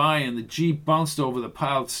spun by and the Jeep bounced over the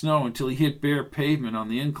piled snow until he hit bare pavement on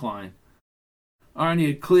the incline. Arnie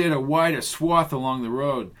had cleared a wider swath along the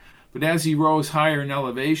road, but as he rose higher in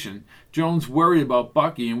elevation, Jones worried about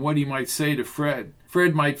Bucky and what he might say to Fred.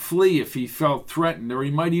 Fred might flee if he felt threatened, or he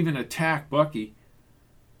might even attack Bucky.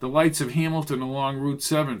 The lights of Hamilton along Route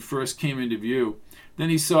 7 first came into view. Then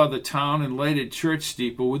he saw the town and lighted church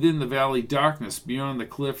steeple within the valley darkness beyond the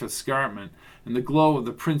cliff escarpment, and the glow of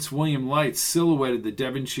the Prince William lights silhouetted the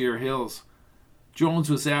Devonshire hills. Jones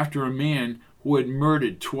was after a man who had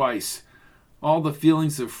murdered twice. All the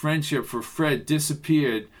feelings of friendship for Fred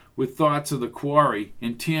disappeared with thoughts of the quarry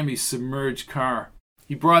and Tammy's submerged car.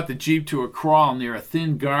 He brought the Jeep to a crawl near a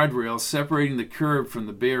thin guardrail separating the curb from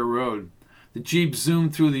the bare road. The Jeep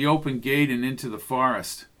zoomed through the open gate and into the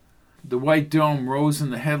forest. The white dome rose in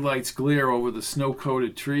the headlights' glare over the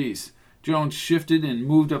snow-coated trees. Jones shifted and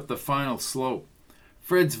moved up the final slope.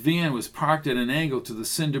 Fred's van was parked at an angle to the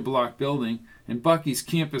cinder block building, and Bucky's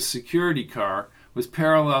campus security car was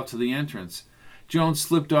parallel to the entrance. Jones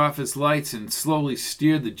slipped off his lights and slowly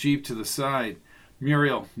steered the Jeep to the side.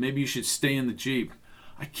 "Muriel, maybe you should stay in the Jeep."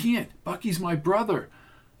 "I can't. Bucky's my brother."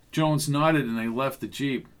 Jones nodded and they left the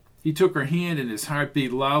Jeep. He took her hand and his heart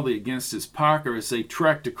beat loudly against his parka as they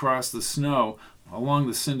trekked across the snow along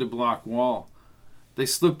the cinder block wall. They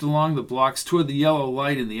slipped along the blocks toward the yellow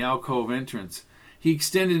light in the alcove entrance. He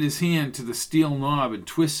extended his hand to the steel knob and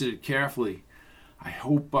twisted it carefully. "I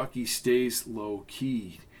hope Bucky stays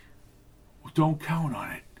low-key." "Well, don't count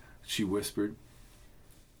on it," she whispered.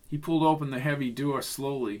 He pulled open the heavy door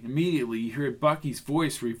slowly. Immediately he heard Bucky's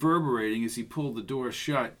voice reverberating as he pulled the door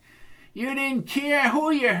shut. "You didn't care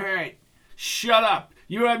who you hurt." "Shut up.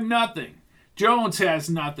 You have nothing. Jones has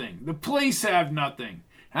nothing. The police have nothing."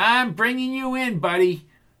 "I'm bringing you in, buddy,"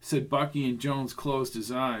 said Bucky, and Jones closed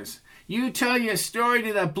his eyes. "You tell your story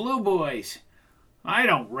to the Blue Boys." "I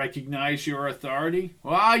don't recognize your authority."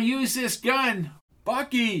 "Well, I'll use this gun."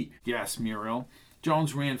 "Bucky!" gasped Muriel.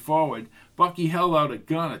 Jones ran forward. Bucky held out a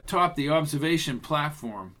gun atop the observation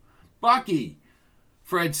platform. "Bucky!"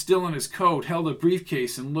 Fred, still in his coat, held a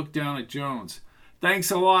briefcase and looked down at Jones.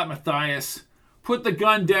 "Thanks a lot, Matthias." "Put the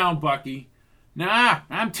gun down, Bucky." "Nah,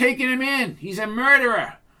 I'm taking him in. He's a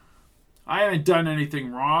murderer." "I haven't done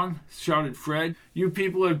anything wrong," shouted Fred. "You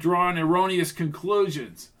people have drawn erroneous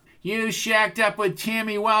conclusions." "You shacked up with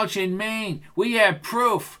Tammy Welch in Maine. We have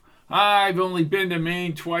proof." "I've only been to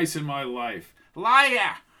Maine twice in my life."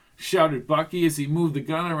 "Liar!" shouted Bucky as he moved the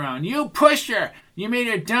gun around. "You pushed her. You made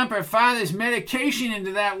her dump her father's medication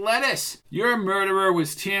into that lettuce." "Your murderer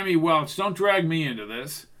was Tammy Welch. Don't drag me into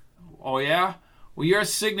this." "Oh, yeah? Well, your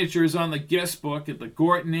signature is on the guest book at the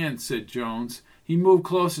Gorton Inn," said Jones. He moved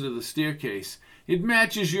closer to the staircase. "It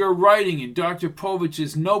matches your writing in Dr.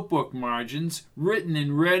 Povitch's notebook margins, written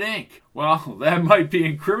in red ink." "Well, that might be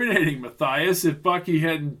incriminating, Matthias, if Bucky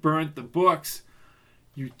hadn't burnt the books."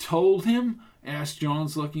 "You told him?" asked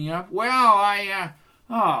Jones, looking up. "Well,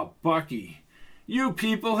 Oh, Bucky, you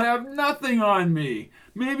people have nothing on me.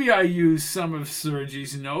 Maybe I used some of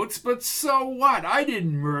Sergi's notes, but so what? I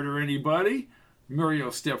didn't murder anybody."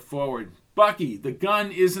 Muriel stepped forward. "Bucky, the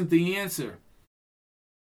gun isn't the answer."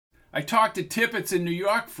 "I talked to Tippett's in New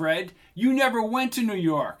York, Fred. You never went to New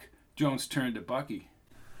York." Jones turned to Bucky.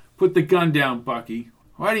 "Put the gun down, Bucky."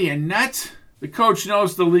 "What are you, nuts?" "The coach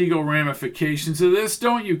knows the legal ramifications of this,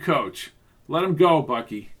 don't you, Coach?" "Let him go,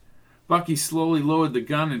 Bucky." Bucky slowly lowered the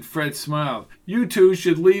gun and Fred smiled. "You two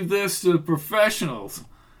should leave this to the professionals."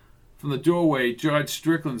 From the doorway, George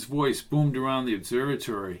Strickland's voice boomed around the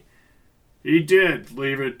observatory. "He did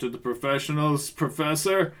leave it to the professionals,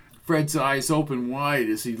 Professor." Fred's eyes opened wide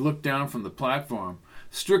as he looked down from the platform.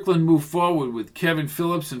 Strickland moved forward with Kevin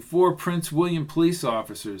Phillips and 4 Prince William police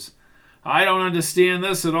officers. "I don't understand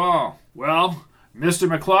this at all." "Well, Mr.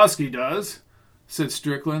 McCloskey does," said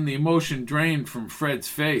Strickland, the emotion drained from Fred's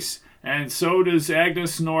face. "And so does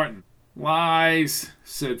Agnes Norton." "Lies,"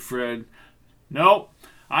 said Fred. "No,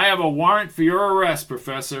 I have a warrant for your arrest,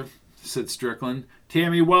 Professor," said Strickland.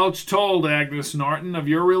 "Tammy Welch told Agnes Norton of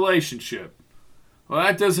your relationship." "Well,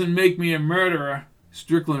 that doesn't make me a murderer."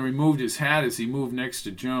 Strickland removed his hat as he moved next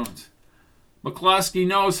to Jones. "McCloskey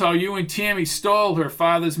knows how you and Tammy stole her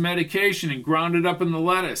father's medication and ground it up in the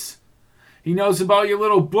lettuce. He knows about your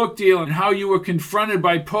little book deal and how you were confronted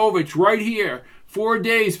by Povitch right here, 4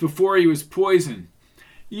 days before he was poisoned.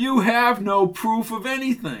 You have no proof of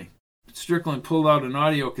anything." Strickland pulled out an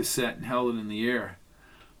audio cassette and held it in the air.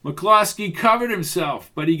 "McCloskey covered himself,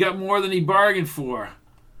 but he got more than he bargained for."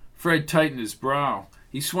 Fred tightened his brow.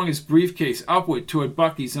 He swung his briefcase upward toward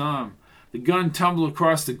Bucky's arm. The gun tumbled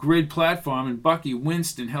across the grid platform, and Bucky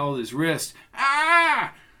winced and held his wrist.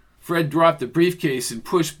 "Ah!" Fred dropped the briefcase and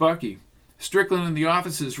pushed Bucky. Strickland and the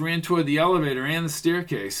officers ran toward the elevator and the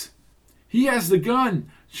staircase. "He has the gun!"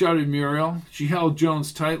 shouted Muriel. She held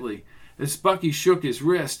Jones tightly. As Bucky shook his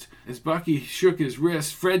wrist,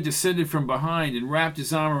 Fred descended from behind and wrapped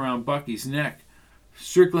his arm around Bucky's neck.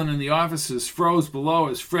 Strickland and the officers froze below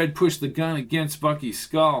as Fred pushed the gun against Bucky's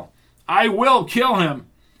skull. "I will kill him!"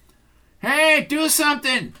 "Hey, do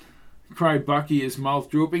something!" cried Bucky, his mouth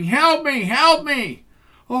drooping. "Help me! Help me!"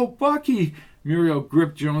 "Oh, Bucky!" Muriel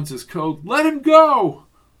gripped Jones's coat. "Let him go!"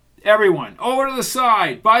 "Everyone, over to the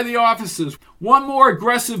side, by the officers. One more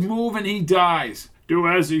aggressive move and he dies." "Do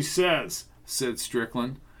as he says," said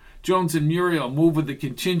Strickland. Jones and Muriel moved with the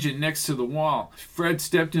contingent next to the wall. Fred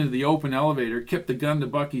stepped into the open elevator, kept the gun to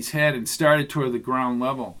Bucky's head, and started toward the ground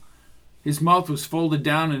level. His mouth was folded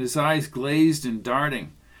down and his eyes glazed and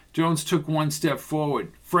darting. Jones took one step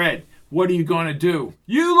forward. "Fred, what are you going to do?"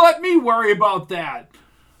 "You let me worry about that."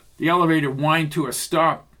 The elevator whined to a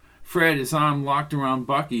stop. Fred, his arm locked around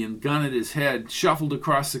Bucky and gun at his head, shuffled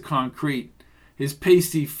across the concrete. His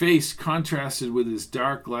pasty face contrasted with his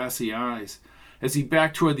dark, glassy eyes. As he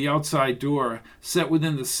backed toward the outside door, set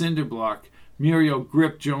within the cinder block, Muriel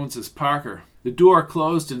gripped Jones's Parker. The door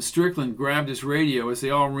closed and Strickland grabbed his radio as they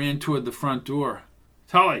all ran toward the front door.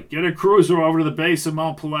 "Tully, get a cruiser over to the base of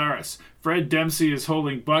Mount Polaris. Fred Dempsey is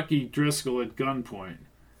holding Bucky Driscoll at gunpoint."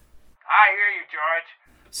 "I hear you,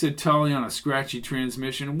 George," said Tully on a scratchy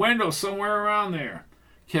transmission. "Wendell somewhere around there."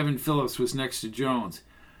 Kevin Phillips was next to Jones.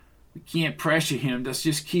 "We can't pressure him. Let's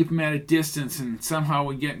just keep him at a distance and somehow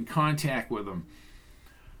we get in contact with him."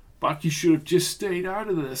 "Bucky should have just stayed out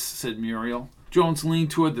of this," said Muriel. Jones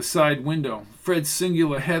leaned toward the side window. Fred's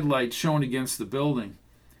singular headlight shone against the building.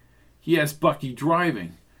 "He has Bucky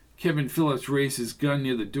driving." Kevin Phillips raised his gun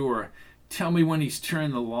near the door. "Tell me when he's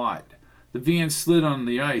turned the lot." The van slid on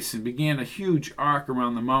the ice and began a huge arc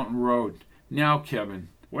around the mountain road. "Now, Kevin."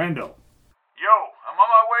 "Wendell." "Yo, I'm on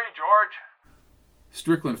my way, George."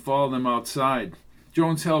 Strickland followed them outside.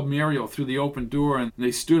 Jones held Muriel through the open door and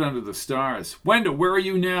they stood under the stars. "Wendell, where are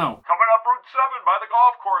you now?" "Coming up Route 7 by the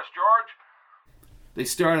golf course, George." They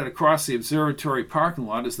started across the observatory parking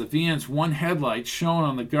lot as the van's one headlight shone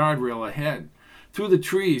on the guardrail ahead. Through the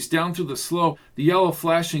trees, down through the slope, the yellow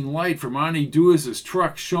flashing light from Arnie Duaz's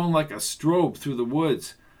truck shone like a strobe through the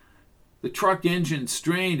woods. The truck engine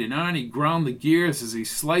strained and Arnie ground the gears as he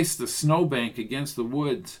sliced the snowbank against the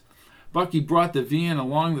woods. Bucky brought the van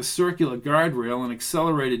along the circular guardrail and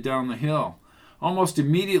accelerated down the hill. Almost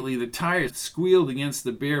immediately, the tires squealed against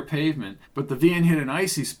the bare pavement, but the van hit an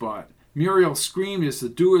icy spot. Muriel screamed as the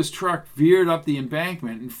Duaz truck veered up the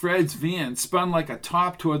embankment, and Fred's van spun like a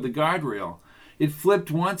top toward the guardrail. It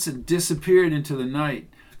flipped once and disappeared into the night.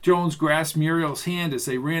 Jones grasped Muriel's hand as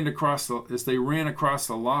they ran across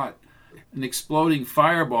the lot. An exploding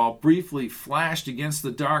fireball briefly flashed against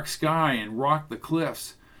the dark sky and rocked the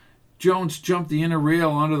cliffs. Jones jumped the inner rail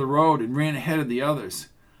onto the road and ran ahead of the others.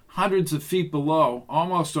 Hundreds of feet below,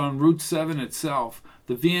 almost on Route 7 itself,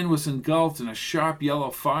 the van was engulfed in a sharp yellow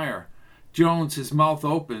fire. Jones, his mouth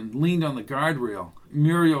open, leaned on the guardrail.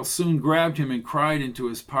 Muriel soon grabbed him and cried into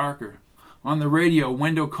his Parker. On the radio,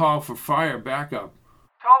 Wendell called for fire backup.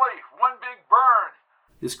 "Tully, one big burn."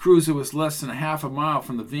 His cruiser was less than a half a mile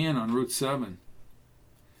from the van on Route 7.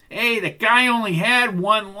 "Hey, the guy only had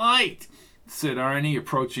one light," said Arnie,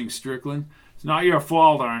 approaching Strickland. "It's not your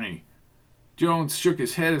fault, Arnie." Jones shook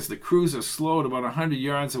his head as the cruiser slowed about 100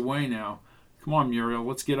 yards away now. "Come on, Muriel,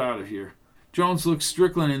 let's get out of here." Jones looked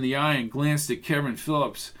Strickland in the eye and glanced at Kevin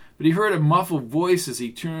Phillips, but he heard a muffled voice as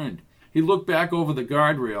he turned. He looked back over the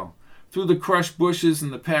guardrail. Through the crushed bushes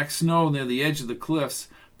and the packed snow near the edge of the cliffs,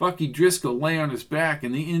 Bucky Driscoll lay on his back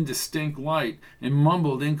in the indistinct light and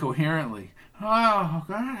mumbled incoherently. "Oh,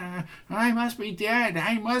 God, I must be dead.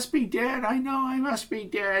 I must be dead. I know I must be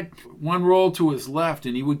dead." One rolled to his left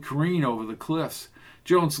and he would careen over the cliffs.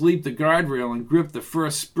 Jones leaped the guardrail and gripped the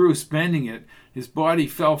first spruce, bending it. His body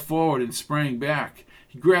fell forward and sprang back.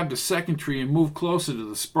 He grabbed a second tree and moved closer to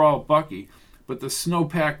the sprawled Bucky, but the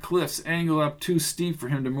snow-packed cliffs angled up too steep for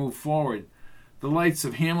him to move forward. The lights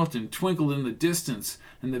of Hamilton twinkled in the distance,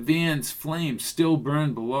 and the van's flames still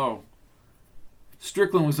burned below.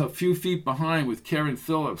 Strickland was a few feet behind with Kevin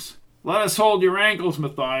Phillips. "Let us hold your ankles,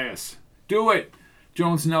 Matthias." "Do it."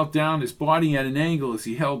 Jones knelt down, his body at an angle as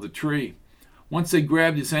he held the tree. Once they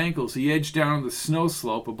grabbed his ankles, he edged down the snow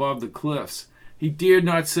slope above the cliffs. He dared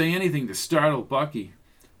not say anything to startle Bucky.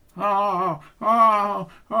 "Oh, oh,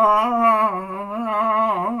 oh,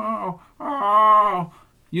 oh, oh."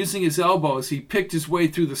 Using his elbows, he picked his way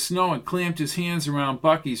through the snow and clamped his hands around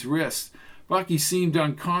Bucky's wrists. Bucky seemed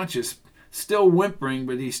unconscious, still whimpering,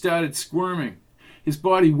 but he started squirming. His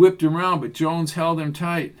body whipped around, but Jones held him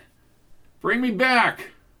tight. "Bring me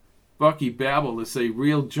back." Bucky babbled as they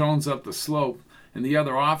reeled Jones up the slope, and the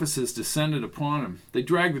other officers descended upon him. They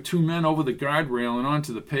dragged the two men over the guardrail and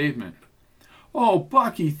onto the pavement. "Oh,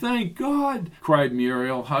 Bucky, thank God!" cried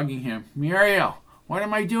Muriel, hugging him. "Muriel, what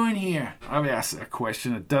am I doing here?" "I've asked that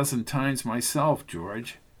question a dozen times myself,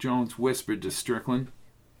 George," Jones whispered to Strickland.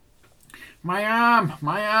 My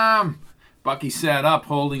arm! Bucky sat up,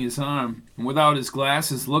 holding his arm, and without his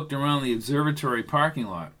glasses looked around the observatory parking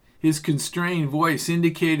lot. His constrained voice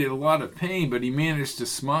indicated a lot of pain, but he managed to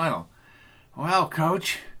smile. "Well,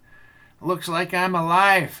 Coach, looks like I'm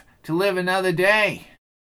alive to live another day."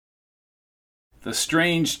 The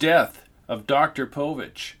Strange Death of Dr.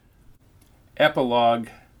 Povitch. Epilogue.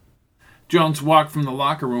 Jones walked from the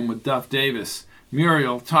locker room with Duff Davis.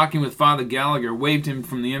 Muriel, talking with Father Gallagher, waved him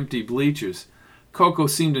from the empty bleachers. Coco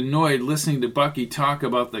seemed annoyed listening to Bucky talk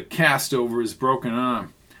about the cast over his broken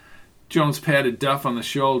arm. Jones patted Duff on the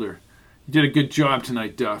shoulder. "You did a good job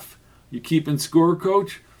tonight, Duff. You keeping score,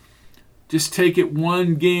 Coach? Just take it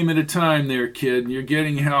one game at a time there, kid. You're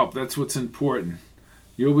getting help. That's what's important.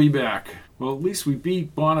 You'll be back." "Well, at least we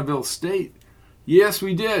beat Bonneville State." "Yes,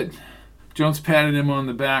 we did." Jones patted him on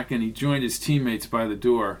the back and he joined his teammates by the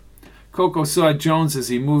door. Coco saw Jones as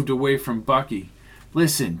he moved away from Bucky.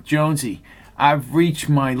 "Listen, Jonesy, I've reached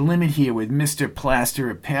my limit here with Mr. Plaster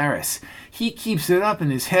of Paris. He keeps it up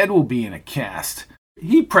and his head will be in a cast.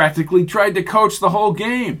 He practically tried to coach the whole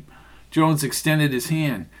game." Jones extended his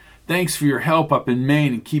hand. "Thanks for your help up in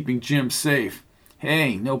Maine and keeping Jim safe."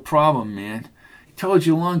 "Hey, no problem, man. I told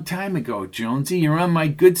you a long time ago, Jonesy. You're on my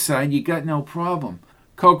good side. You got no problem."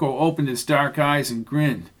 Coco opened his dark eyes and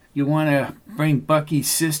grinned. "You want to bring Bucky's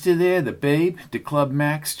sister there, the babe, to Club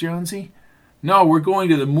Max, Jonesy?" "No, we're going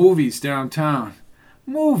to the movies downtown."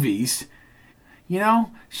 "Movies? You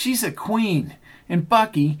know, she's a queen. And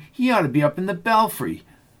Bucky, he ought to be up in the Belfry."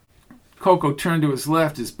 Coco turned to his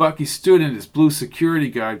left as Bucky stood in his blue security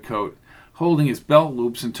guard coat, holding his belt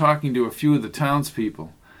loops and talking to a few of the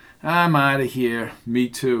townspeople. "I'm out of here. Me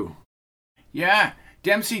too." "Yeah,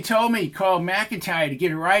 Dempsey told me he called McIntire to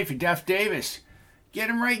get a ride for Duff Davis. Get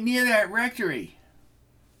him right near that rectory."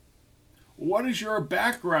 "What is your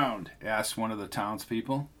background?" asked one of the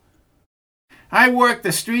townspeople. "I work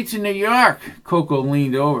the streets of New York." Coco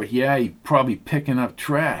leaned over. "Yeah, he's probably picking up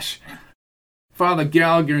trash." Father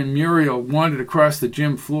Gallagher and Muriel wandered across the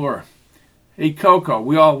gym floor. "Hey, Coco,"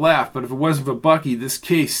 we all laughed, "but if it wasn't for Bucky, this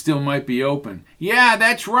case still might be open." "Yeah,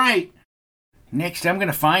 that's right." "Next, I'm going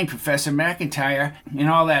to find Professor McIntire and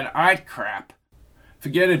all that art crap."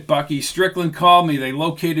 "Forget it, Bucky. Strickland called me. They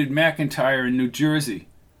located McIntire in New Jersey."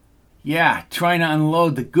 "Yeah, trying to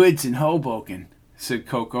unload the goods in Hoboken," said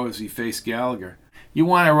Coco as he faced Gallagher. "You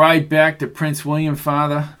want to ride back to Prince William,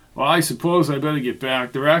 Father?" "Well, I suppose I better get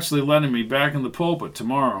back. They're actually letting me back in the pulpit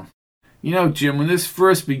tomorrow." "You know, Jim, when this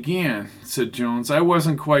first began," said Jones, "I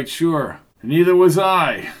wasn't quite sure." "Neither was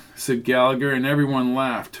I," said Gallagher, and everyone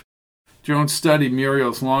laughed. Jones studied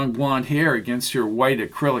Muriel's long blonde hair against her white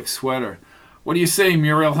acrylic sweater. "What do you say,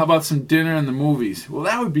 Muriel? How about some dinner and the movies?" "Well,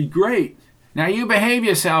 that would be great." "Now you behave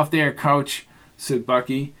yourself there, Coach," said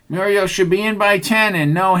Bucky. "Muriel should be in by 10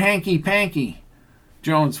 and no hanky-panky."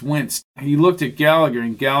 Jones winced. He looked at Gallagher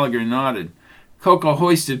and Gallagher nodded. Coco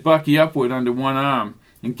hoisted Bucky upward under one arm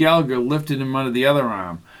and Gallagher lifted him under the other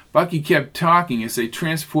arm. Bucky kept talking as they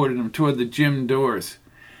transported him toward the gym doors.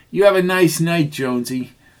 "You have a nice night,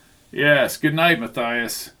 Jonesy." "Yes, good night,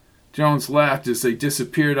 Matthias." Jones laughed as they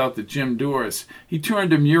disappeared out the gym doors. He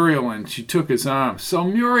turned to Muriel and she took his arm. "So,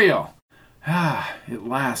 Muriel." At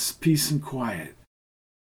last, peace and quiet.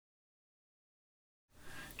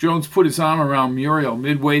 Jones put his arm around Muriel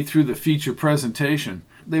midway through the feature presentation.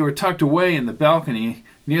 They were tucked away in the balcony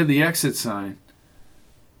near the exit sign.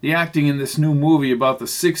 The acting in this new movie about the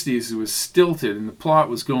 60s was stilted and the plot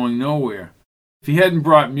was going nowhere. If he hadn't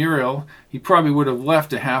brought Muriel, he probably would have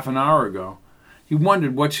left a half an hour ago. He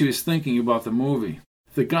wondered what she was thinking about the movie.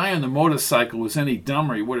 If the guy on the motorcycle was any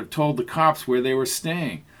dumber, he would have told the cops where they were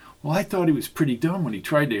staying. "Well, I thought he was pretty dumb when he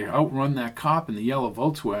tried to outrun that cop in the yellow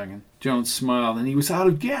Volkswagen." Jones smiled. "And he was out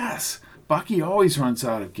of gas. Bucky always runs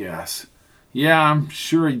out of gas." "Yeah, I'm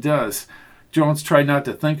sure he does." Jones tried not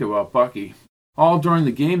to think about Bucky. All during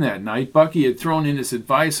the game that night, Bucky had thrown in his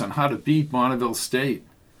advice on how to beat Bonneville State.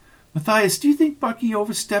 "Matthias, do you think Bucky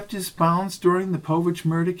overstepped his bounds during the Povitch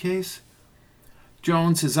murder case?"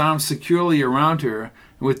 Jones, his arms securely around her,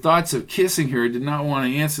 and with thoughts of kissing her, did not want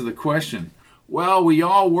to answer the question. "Well, we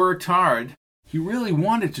all worked hard." He really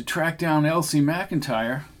wanted to track down Elsie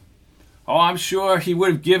McIntire. "Oh, I'm sure he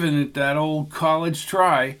would have given it that old college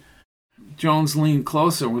try." Jones leaned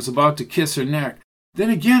closer and was about to kiss her neck. "Then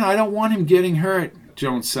again, I don't want him getting hurt."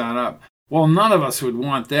 Jones sat up. "Well, none of us would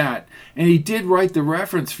want that. And he did write the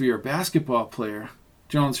reference for your basketball player."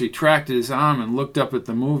 Jones retracted his arm and looked up at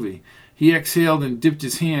the movie. He exhaled and dipped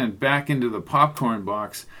his hand back into the popcorn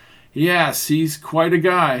box. "Yes, he's quite a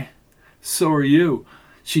guy." "So are you."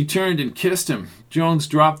 She turned and kissed him. Jones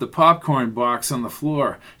dropped the popcorn box on the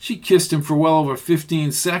floor. She kissed him for well over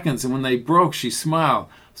 15 seconds, and when they broke, she smiled.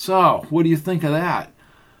 "So, what do you think of that?"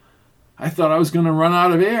 "I thought I was going to run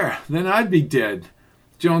out of air. Then I'd be dead."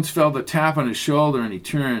 Jones felt a tap on his shoulder, and he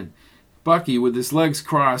turned. Bucky, with his legs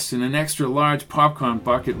crossed and an extra-large popcorn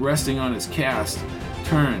bucket resting on his cast,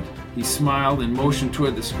 turned. He smiled and motioned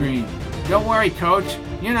toward the screen. Don't worry, Coach.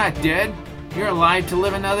 You're not dead. You're alive to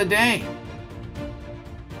live another day.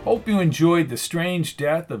 Hope you enjoyed The Strange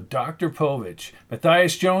Death of Dr. Povitch,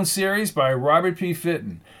 Matthias Jones series by Robert P.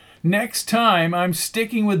 Fitton. Next time, I'm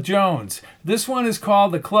sticking with Jones. This one is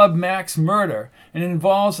called The Club Max Murder and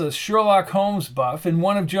involves a Sherlock Holmes buff and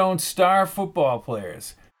one of Jones' star football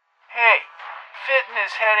players. Hey, Fitton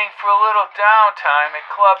is heading for a little downtime at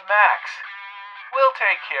Club Max. We'll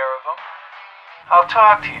take care of him. I'll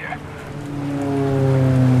talk to you.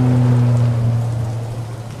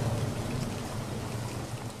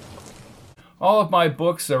 All of my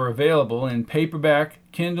books are available in paperback,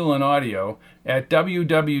 Kindle, and audio at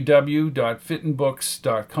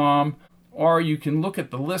www.fittonbooks.com, or you can look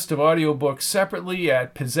at the list of audiobooks separately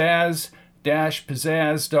at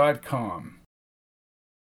pizzazz-pizzazz.com.